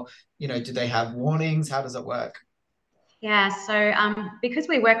 or, you know, do they have warnings? How does it work? Yeah, so because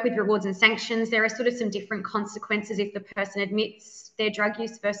we work with rewards and sanctions, there are sort of some different consequences if the person admits their drug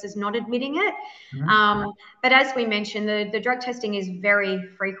use versus not admitting it. Mm-hmm. But as we mentioned, the drug testing is very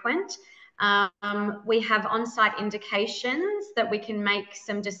frequent. We have on-site indications that we can make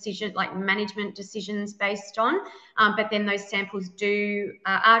some decisions, like management decisions based on, but then those samples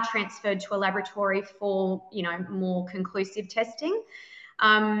are transferred to a laboratory for, you know, more conclusive testing.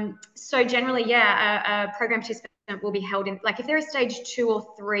 So generally, yeah, a program participant will be held in, like if they're a stage 2 or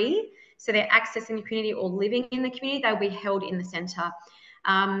 3, so they're accessing the community or living in the community, they'll be held in the centre.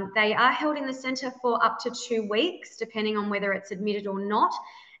 They are held in the centre for up to 2 weeks, depending on whether it's admitted or not.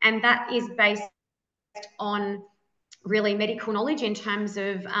 And that is based on really medical knowledge in terms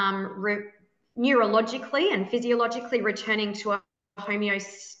of neurologically and physiologically returning to a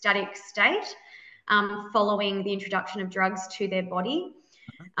homeostatic state following the introduction of drugs to their body.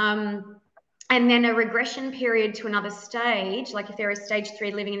 And then a regression period to another stage, like if they're a stage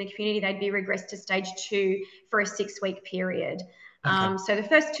 3 living in the community, they'd be regressed to stage 2 for a 6-week period. Okay. So the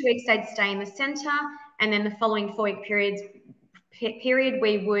first 2 weeks they'd stay in the centre, and then the following 4-week period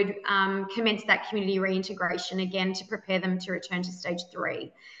we would commence that community reintegration again to prepare them to return to stage 3.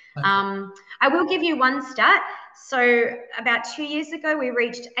 Okay. I will give you one stat. So about 2 years ago, we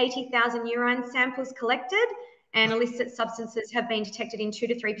reached 80,000 urine samples collected, and illicit substances have been detected in 2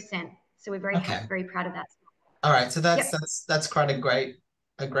 to 3%. So we're very very proud of that. All right, so that's quite a great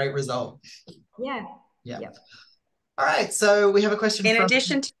result. Yeah. Yeah. Yep. All right, so we have a question in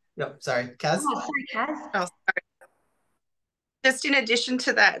addition to. Yep, sorry, Kaz. Oh, sorry, Kaz. Oh, sorry. Just in addition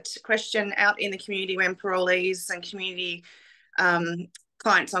to that question, out in the community when parolees and community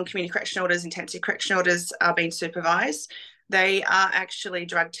clients on community correction orders, intensive correction orders are being supervised, they are actually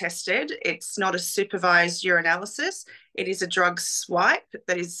drug tested. It's not a supervised urinalysis. It is a drug swipe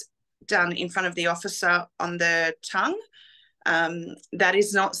that is done in front of the officer on the tongue. That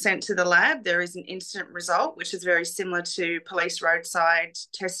is not sent to the lab. There is an instant result, which is very similar to police roadside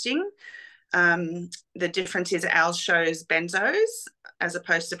testing. The difference is ours shows benzos as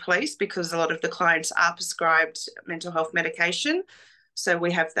opposed to police, because a lot of the clients are prescribed mental health medication. So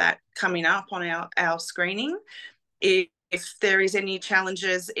we have that coming up on our screening. If there is any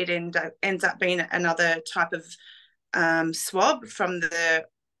challenges, it ends up being another type of swab from the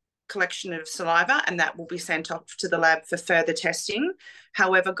collection of saliva, and that will be sent off to the lab for further testing.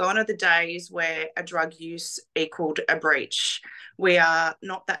 However, gone are the days where a drug use equaled a breach. We are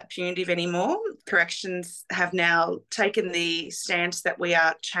not that punitive anymore. Corrections have now taken the stance that we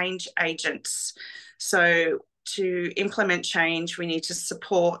are change agents. So to implement change, we need to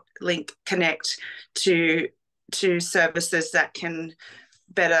support, link, connect to services that can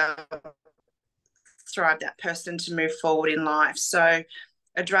better thrive that person to move forward in life. So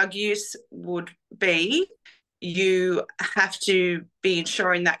a drug use would be, you have to be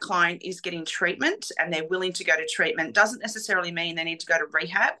ensuring that client is getting treatment and they're willing to go to treatment. Doesn't necessarily mean they need to go to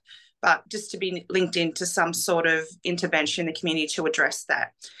rehab, but just to be linked into some sort of intervention in the community to address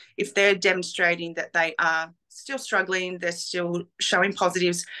that. If they're demonstrating that they are still struggling, they're still showing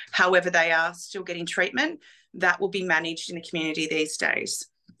positives, however they are still getting treatment, that will be managed in the community these days.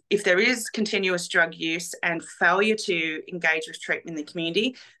 If there is continuous drug use and failure to engage with treatment in the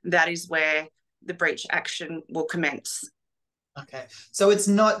community, that is where the breach action will commence. Okay, so it's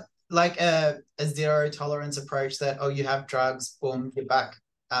not like a zero tolerance approach that, oh, you have drugs, boom, you're back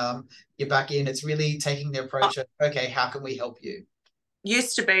in. It's really taking the approach of, okay, how can we help you?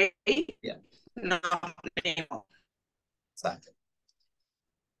 Used to be, yeah, not anymore. Exactly.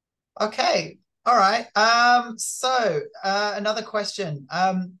 Okay, all right. So another question.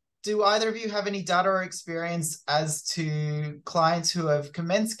 Do either of you have any data or experience as to clients who have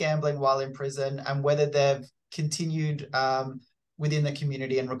commenced gambling while in prison and whether they've continued within the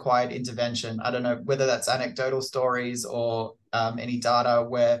community and required intervention? I don't know whether that's anecdotal stories or any data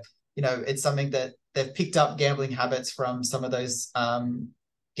where, you know, it's something that they've picked up gambling habits from some of those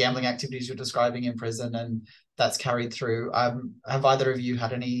gambling activities you're describing in prison, and that's carried through. Have either of you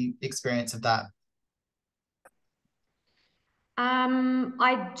had any experience of that?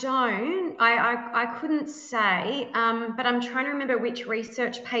 I don't. I couldn't say, but I'm trying to remember which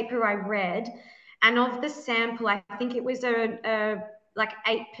research paper I read. And of the sample, I think it was like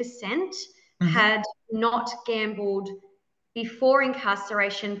 8% had not gambled before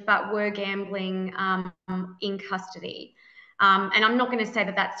incarceration, but were gambling in custody. And I'm not going to say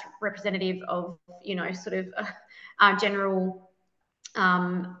that that's representative of, you know, sort of a general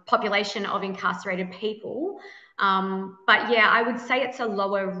population of incarcerated people. But yeah, I would say it's a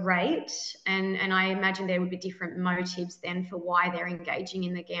lower rate, and I imagine there would be different motives then for why they're engaging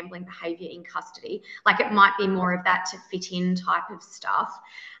in the gambling behaviour in custody. Like it might be more of that to fit in type of stuff.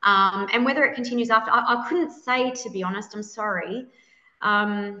 And whether it continues after, I couldn't say, to be honest, I'm sorry.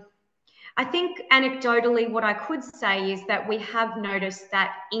 I think anecdotally what I could say is that we have noticed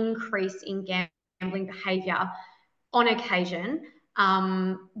that increase in gambling behaviour on occasion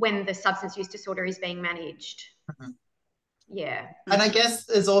when the substance use disorder is being managed. Yeah. And I guess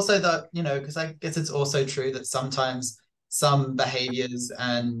there's also the, you know, because I guess it's also true that sometimes some behaviors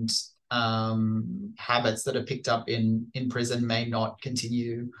and habits that are picked up in prison may not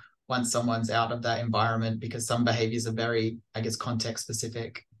continue once someone's out of that environment, because some behaviors are very, I guess, context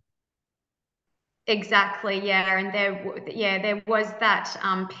specific. Exactly, yeah, and there was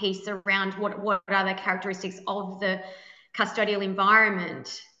that piece around what are the characteristics of the custodial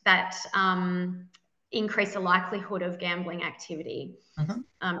environment that increase the likelihood of gambling activity.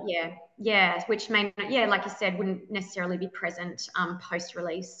 Yeah, which may, like you said, wouldn't necessarily be present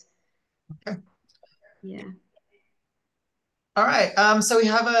post-release. Okay. Yeah. All right. So we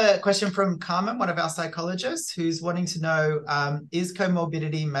have a question from Carmen, one of our psychologists, who's wanting to know, is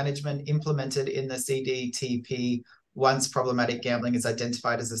comorbidity management implemented in the CDTP once problematic gambling is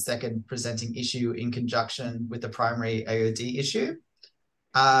identified as a second presenting issue in conjunction with the primary AOD issue?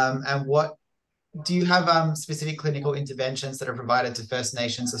 And what do you have specific clinical interventions that are provided to First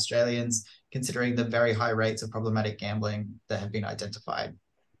Nations Australians, considering the very high rates of problematic gambling that have been identified?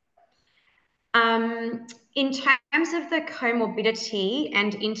 In terms of the comorbidity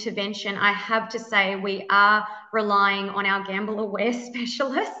and intervention, I have to say we are relying on our GambleAware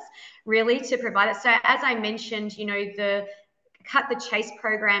specialists really to provide it. So as I mentioned, you know, the Cut the Chase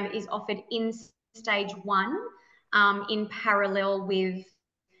program is offered in stage 1 in parallel with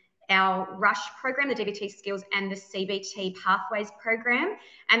our RUSH program, the DBT skills, and the CBT pathways program,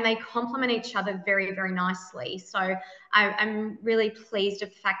 and they complement each other very, very nicely. So I'm really pleased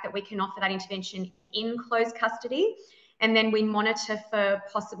with the fact that we can offer that intervention in closed custody. and then we monitor for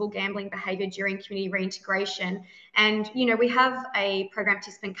possible gambling behaviour during community reintegration. And, you know, we have a program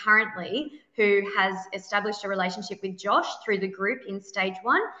participant currently who has established a relationship with Josh through the group in stage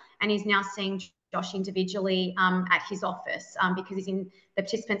 1, and is now seeing Josh individually at his office because he's in the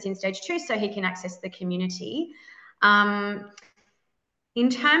participants in stage 2, so he can access the community. In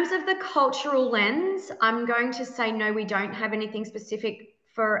terms of the cultural lens, I'm going to say no, we don't have anything specific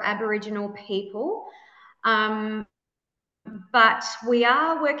for Aboriginal people. But we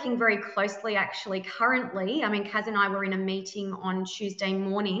are working very closely actually currently. I mean, Kaz and I were in a meeting on Tuesday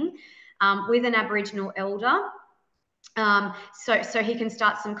morning with an Aboriginal elder. So he can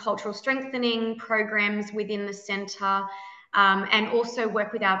start some cultural strengthening programs within the centre, and also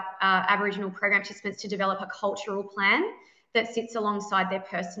work with our Aboriginal program participants to develop a cultural plan that sits alongside their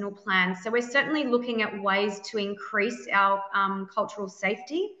personal plan. So we're certainly looking at ways to increase our cultural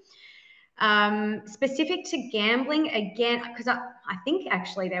safety. Specific to gambling, again, because I think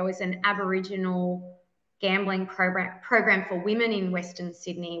actually there was an Aboriginal gambling program for women in Western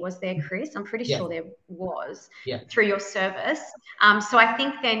Sydney. Was there, Chris? I'm pretty sure there was, through your service. So I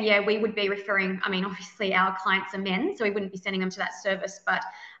think then, yeah, we would be referring, I mean, obviously our clients are men, so we wouldn't be sending them to that service. But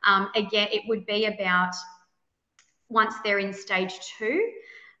again, it would be about, once they're in stage 2,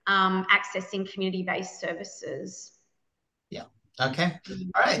 accessing community-based services. Yeah. Okay.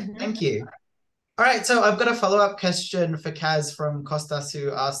 All right. Thank you. All right. So I've got a follow-up question for Kaz from Costas,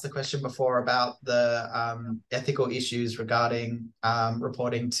 who asked the question before about the ethical issues regarding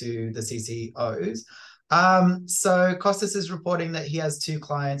reporting to the CCOs. So Costas is reporting that he has 2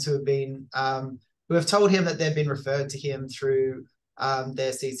 clients who have been who have told him that they've been referred to him through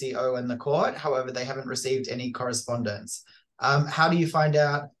their CCO and the court. However, they haven't received any correspondence. How do you find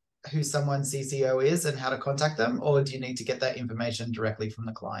out who someone's CCO is and how to contact them, or do you need to get that information directly from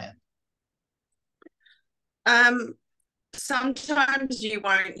the client? Sometimes you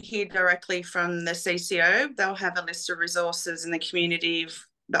won't hear directly from the CCO. They'll have a list of resources in the community of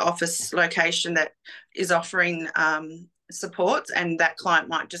the office location that is offering support, and that client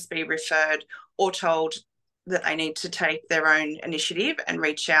might just be referred or told that they need to take their own initiative and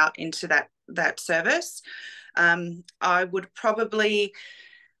reach out into that service. I would probably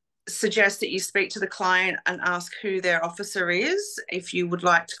suggest that you speak to the client and ask who their officer is if you would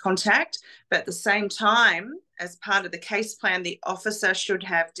like to contact. But at the same time, as part of the case plan, the officer should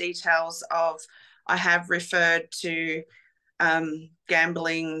have details of, I have referred to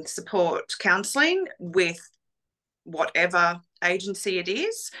gambling support counselling with whatever agency it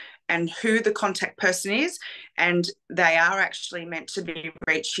is, and who the contact person is. And they are actually meant to be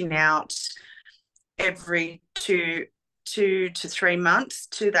reaching out every 2 to 3 months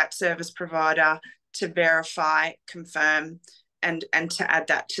to that service provider to verify, confirm, and to add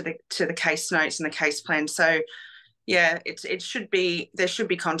that to the case notes and the case plan. So yeah, there should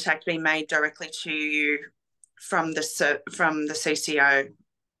be contact being made directly to you from the CCO.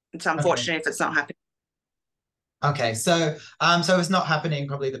 It's unfortunate if it's not happening. Okay, so so it's not happening.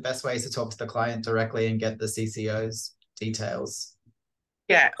 Probably the best way is to talk to the client directly and get the CCO's details.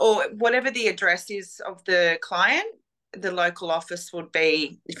 Yeah, or whatever the address is of the client, the local office would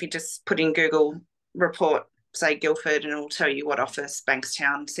be, if you just put in Google report, say Guildford, and it'll tell you what office,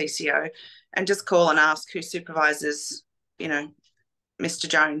 Bankstown, CCO, and just call and ask who supervises, you know, Mr.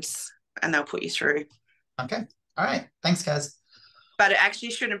 Jones, and they'll put you through. Okay, all right. Thanks, Kaz. But it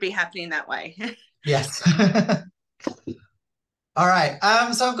actually shouldn't be happening that way. Yes. All right.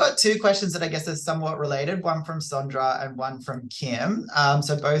 So I've got 2 questions that I guess are somewhat related, one from Sondra and one from Kim.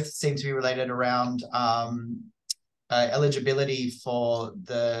 So both seem to be related around eligibility for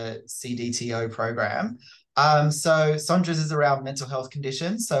the CDTO program. So Sondra's is around mental health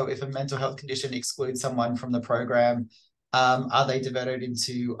conditions. So if a mental health condition excludes someone from the program, are they diverted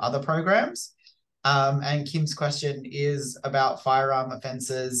into other programs? And Kim's question is about firearm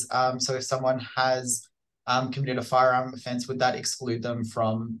offences. So if someone has committed a firearm offence, would that exclude them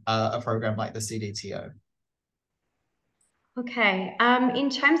from a program like the CDTO? Okay, in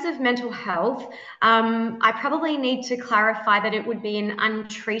terms of mental health, I probably need to clarify that it would be an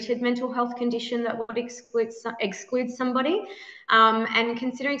untreated mental health condition that would exclude somebody. And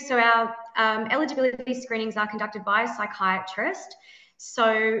considering, so our eligibility screenings are conducted by a psychiatrist.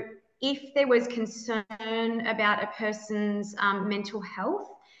 So if there was concern about a person's mental health,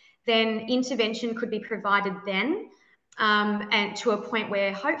 then intervention could be provided then, and to a point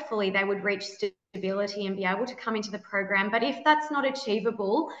where hopefully they would reach stability and be able to come into the program. But if that's not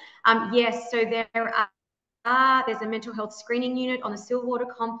achievable, yes, so there There's a mental health screening unit on the Silverwater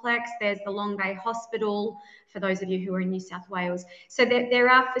complex. There's the Long Bay Hospital, for those of you who are in New South Wales. So there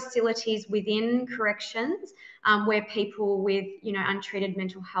are facilities within corrections where people with, untreated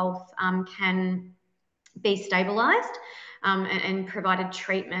mental health can be stabilised and provided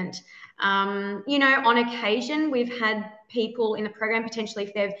treatment. On occasion, we've had people in the program, potentially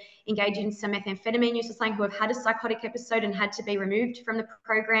if they've engaged in some methamphetamine use or something, who have had a psychotic episode and had to be removed from the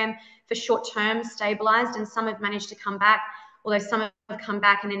program for short term, stabilised, and some have managed to come back, although some have come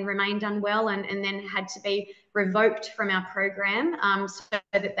back and then remained unwell and then had to be revoked from our program so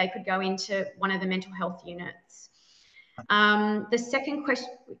that they could go into one of the mental health units. The second question,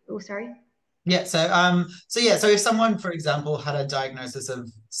 sorry. Yeah, so if someone, for example, had a diagnosis of,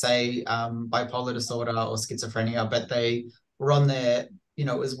 say, bipolar disorder or schizophrenia, but they were on their,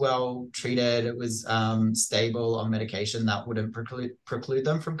 it was well treated, it was stable on medication, that wouldn't preclude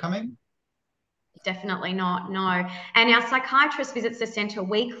them from coming? Definitely not, no. And our psychiatrist visits the centre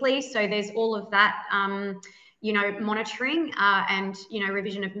weekly, so there's all of that monitoring and,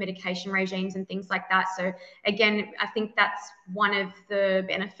 revision of medication regimes and things like that. So again, I think that's one of the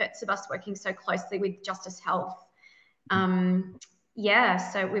benefits of us working so closely with Justice Health.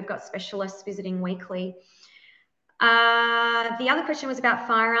 So we've got specialists visiting weekly. The other question was about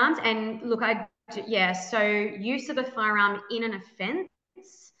firearms, and look, so use of a firearm in an offence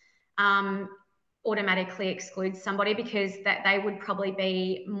automatically excludes somebody because they would probably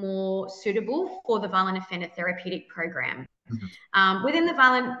be more suitable for the violent offender therapeutic program. Within the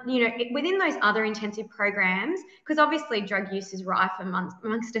violent, within those other intensive programs, because obviously drug use is rife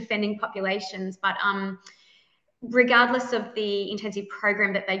amongst offending populations, but regardless of the intensive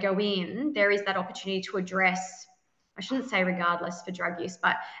program that they go in, there is that opportunity to address, I shouldn't say regardless for drug use,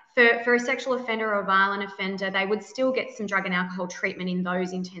 but for a sexual offender or a violent offender, they would still get some drug and alcohol treatment in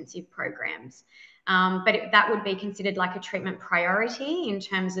those intensive programs. But that would be considered like a treatment priority in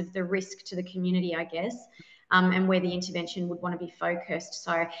terms of the risk to the community, I guess, and where the intervention would want to be focused.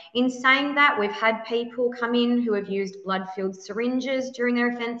 So in saying that, we've had people come in who have used blood-filled syringes during their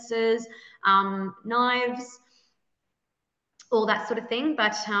offences, knives, all that sort of thing,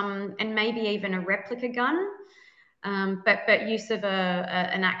 but and maybe even a replica gun. But use of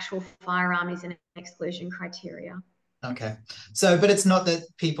an actual firearm is an exclusion criteria. Okay. So, but it's not that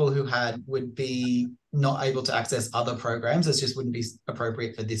people who would be not able to access other programs, it just wouldn't be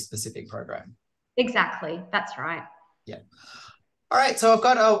appropriate for this specific program. Exactly. That's right. Yeah. All right. So I've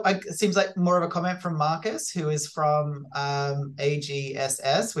got, it seems like more of a comment from Marcus, who is from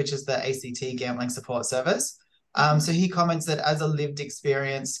AGSS, which is the ACT Gambling Support Service. So he comments that as a lived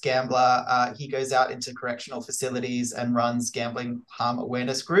experienced gambler, he goes out into correctional facilities and runs gambling harm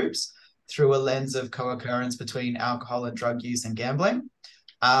awareness groups through a lens of co-occurrence between alcohol and drug use and gambling,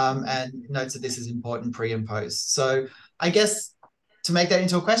 and notes that this is important pre and post. So I guess to make that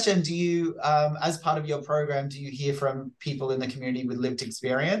into a question, do you, as part of your program, do you hear from people in the community with lived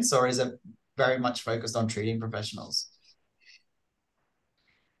experience, or is it very much focused on treating professionals?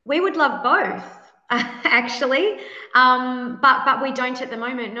 We would love both, actually, but we don't at the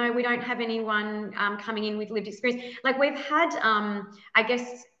moment. No, we don't have anyone coming in with lived experience. Like we've had, I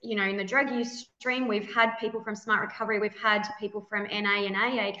guess, in the drug use stream, we've had people from Smart Recovery, we've had people from NA and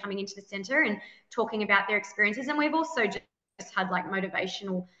AA coming into the centre and talking about their experiences, and we've also just had like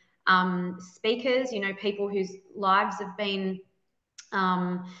motivational speakers, people whose lives have been,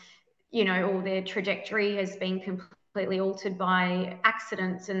 or their trajectory has been completely altered by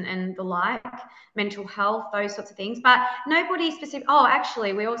accidents and the like, mental health, those sorts of things, but nobody specific. Oh,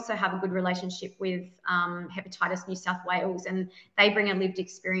 actually, we also have a good relationship with Hepatitis New South Wales, and they bring a lived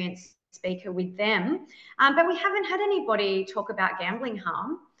experience speaker with them, but we haven't had anybody talk about gambling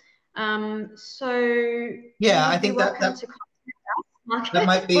harm. So yeah, I think that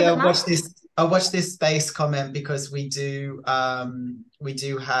might be a watch this space comment, because we do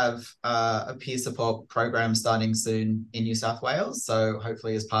have a peer support program starting soon in New South Wales. So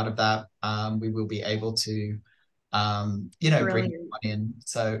hopefully, as part of that, we will be able to bring everyone in.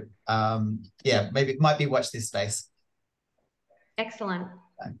 So yeah, maybe it might be watch this space. Excellent.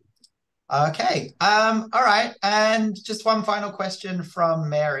 Okay. All right. And just one final question from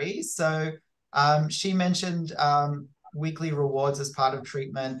Mary. So she mentioned weekly rewards as part of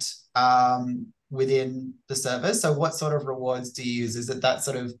treatment within the service. So what sort of rewards do you use? Is it that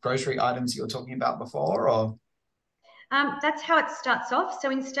sort of grocery items you were talking about before, or? That's how it starts off. So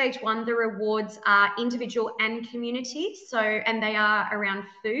in stage one, the rewards are individual and community. So, and they are around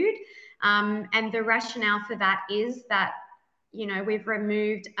food. And the rationale for that is that, we've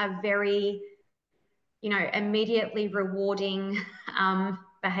removed a very, immediately rewarding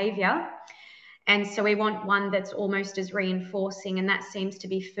behaviour. And so we want one that's almost as reinforcing, and that seems to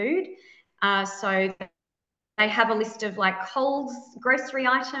be food. So they have a list of like Coles grocery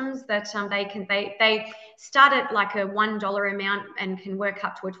items that they start at like a $1 amount and can work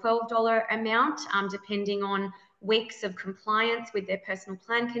up to a $12 amount, depending on weeks of compliance with their personal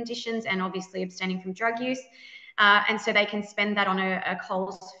plan conditions and obviously abstaining from drug use. And so they can spend that on a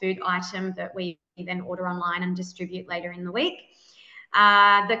Coles food item that we then order online and distribute later in the week.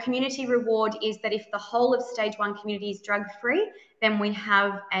 The community reward is that if the whole of stage 1 community is drug-free, then we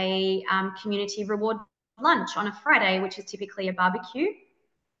have a community reward lunch on a Friday, which is typically a barbecue,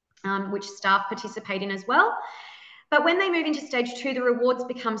 which staff participate in as well. But when they move into stage 2, the rewards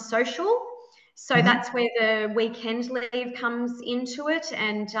become social. So that's where the weekend leave comes into it.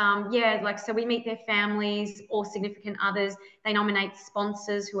 And so we meet their families or significant others. They nominate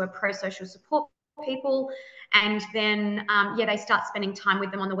sponsors who are pro-social support people. And then, they start spending time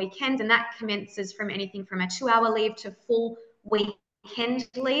with them on the weekends. And that commences from anything from a 2-hour leave to full weekend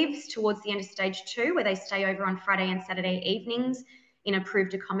leaves towards the end of stage 2, where they stay over on Friday and Saturday evenings in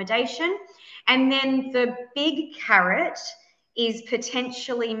approved accommodation. And then the big carrot is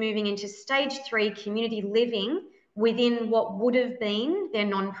potentially moving into stage 3 community living within what would have been their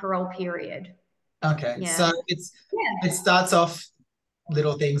non-parole period. Okay, so it starts off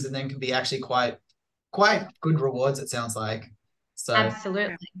little things and then can be actually quite good rewards, it sounds like. So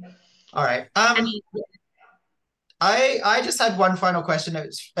absolutely. All right. I just had one final question.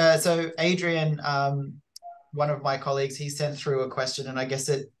 So Adrian, one of my colleagues, he sent through a question, and I guess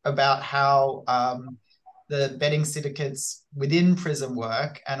about how the betting syndicates within prison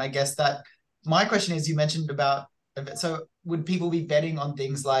work. And I guess that my question is, you mentioned about, so would people be betting on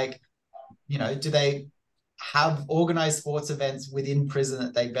things like, do they have organized sports events within prison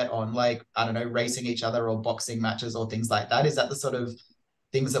that they bet on, like, I don't know, racing each other or boxing matches or things like that? Is that the sort of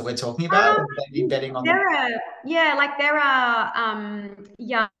things that we're talking about? Or would they be betting on there are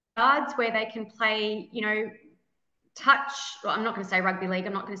yards where they can play, touch, well, I'm not going to say rugby league,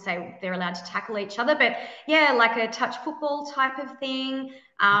 I'm not going to say they're allowed to tackle each other, but like a touch football type of thing.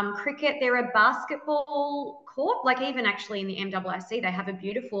 Cricket, there are basketball court, like even actually in the MWIC, they have a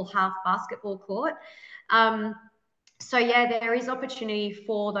beautiful half basketball court. So there is opportunity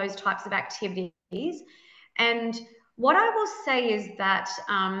for those types of activities. And what I will say is that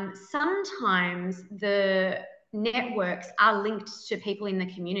sometimes the networks are linked to people in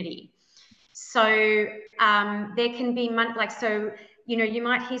the community. So there can be money, you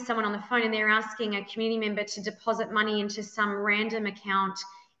might hear someone on the phone and they're asking a community member to deposit money into some random account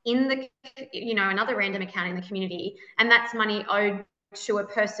in the, another random account in the community, and that's money owed to a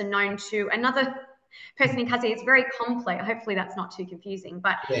person known to another person in custody. It's very complex. Hopefully that's not too confusing,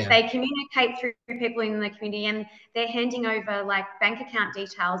 but they communicate through people in the community, and they're handing over like bank account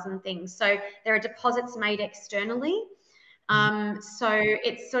details and things. So there are deposits made externally. So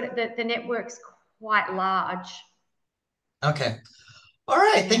it's sort of the network's quite large. Okay. All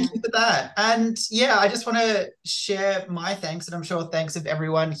right. Thank you for that. And I just want to share my thanks, and I'm sure thanks of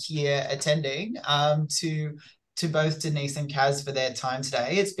everyone here attending, to both Denise and Kaz for their time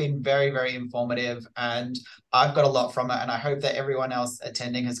today. It's been very, very informative, and I've got a lot from it, and I hope that everyone else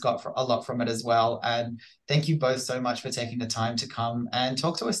attending has got a lot from it as well. And thank you both so much for taking the time to come and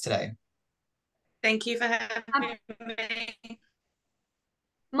talk to us today. Thank you for having me.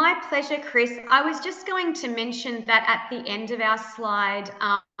 My pleasure, Chris. I was just going to mention that at the end of our slide,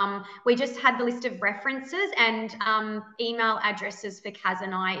 we just had the list of references and email addresses for Kaz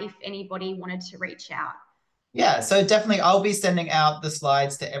and I if anybody wanted to reach out. Yeah, so definitely I'll be sending out the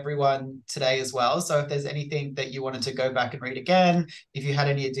slides to everyone today as well. So if there's anything that you wanted to go back and read again, if you had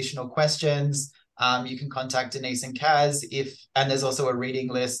any additional questions, you can contact Denise and Kaz. And there's also a reading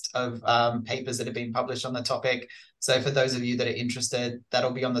list of papers that have been published on the topic. So for those of you that are interested,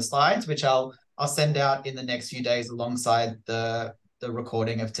 that'll be on the slides, which I'll send out in the next few days alongside the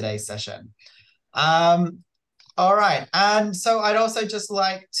recording of today's session. All right. And so I'd also just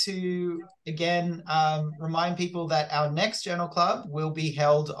like to, again, remind people that our next Journal Club will be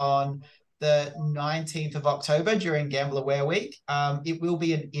held on the 19th of October during GambleAware Week. It will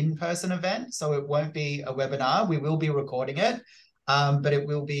be an in-person event, so it won't be a webinar. We will be recording it, but it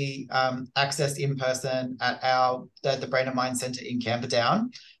will be accessed in person at the Brain and Mind Centre in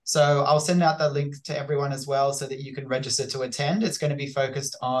Camperdown. So I'll send out the link to everyone as well so that you can register to attend. It's going to be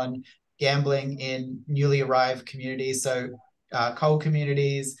focused on gambling in newly arrived communities, so coal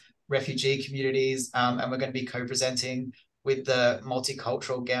communities, refugee communities, and we're going to be co-presenting with the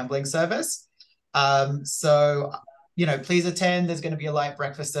Multicultural Gambling Service. So, please attend. There's going to be a light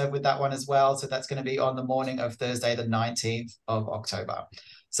breakfast served with that one as well. So that's going to be on the morning of Thursday, the 19th of October.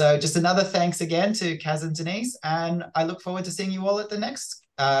 So just another thanks again to Kaz and Denise, and I look forward to seeing you all at the next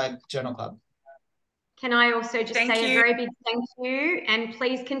Journal Club. Can I also just say a very big thank you, and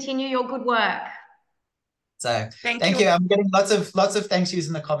please continue your good work. So thank you. I'm getting lots of thank yous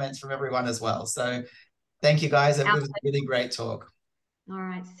in the comments from everyone as well. So thank you guys. It was a really great talk. All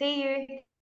right. See you.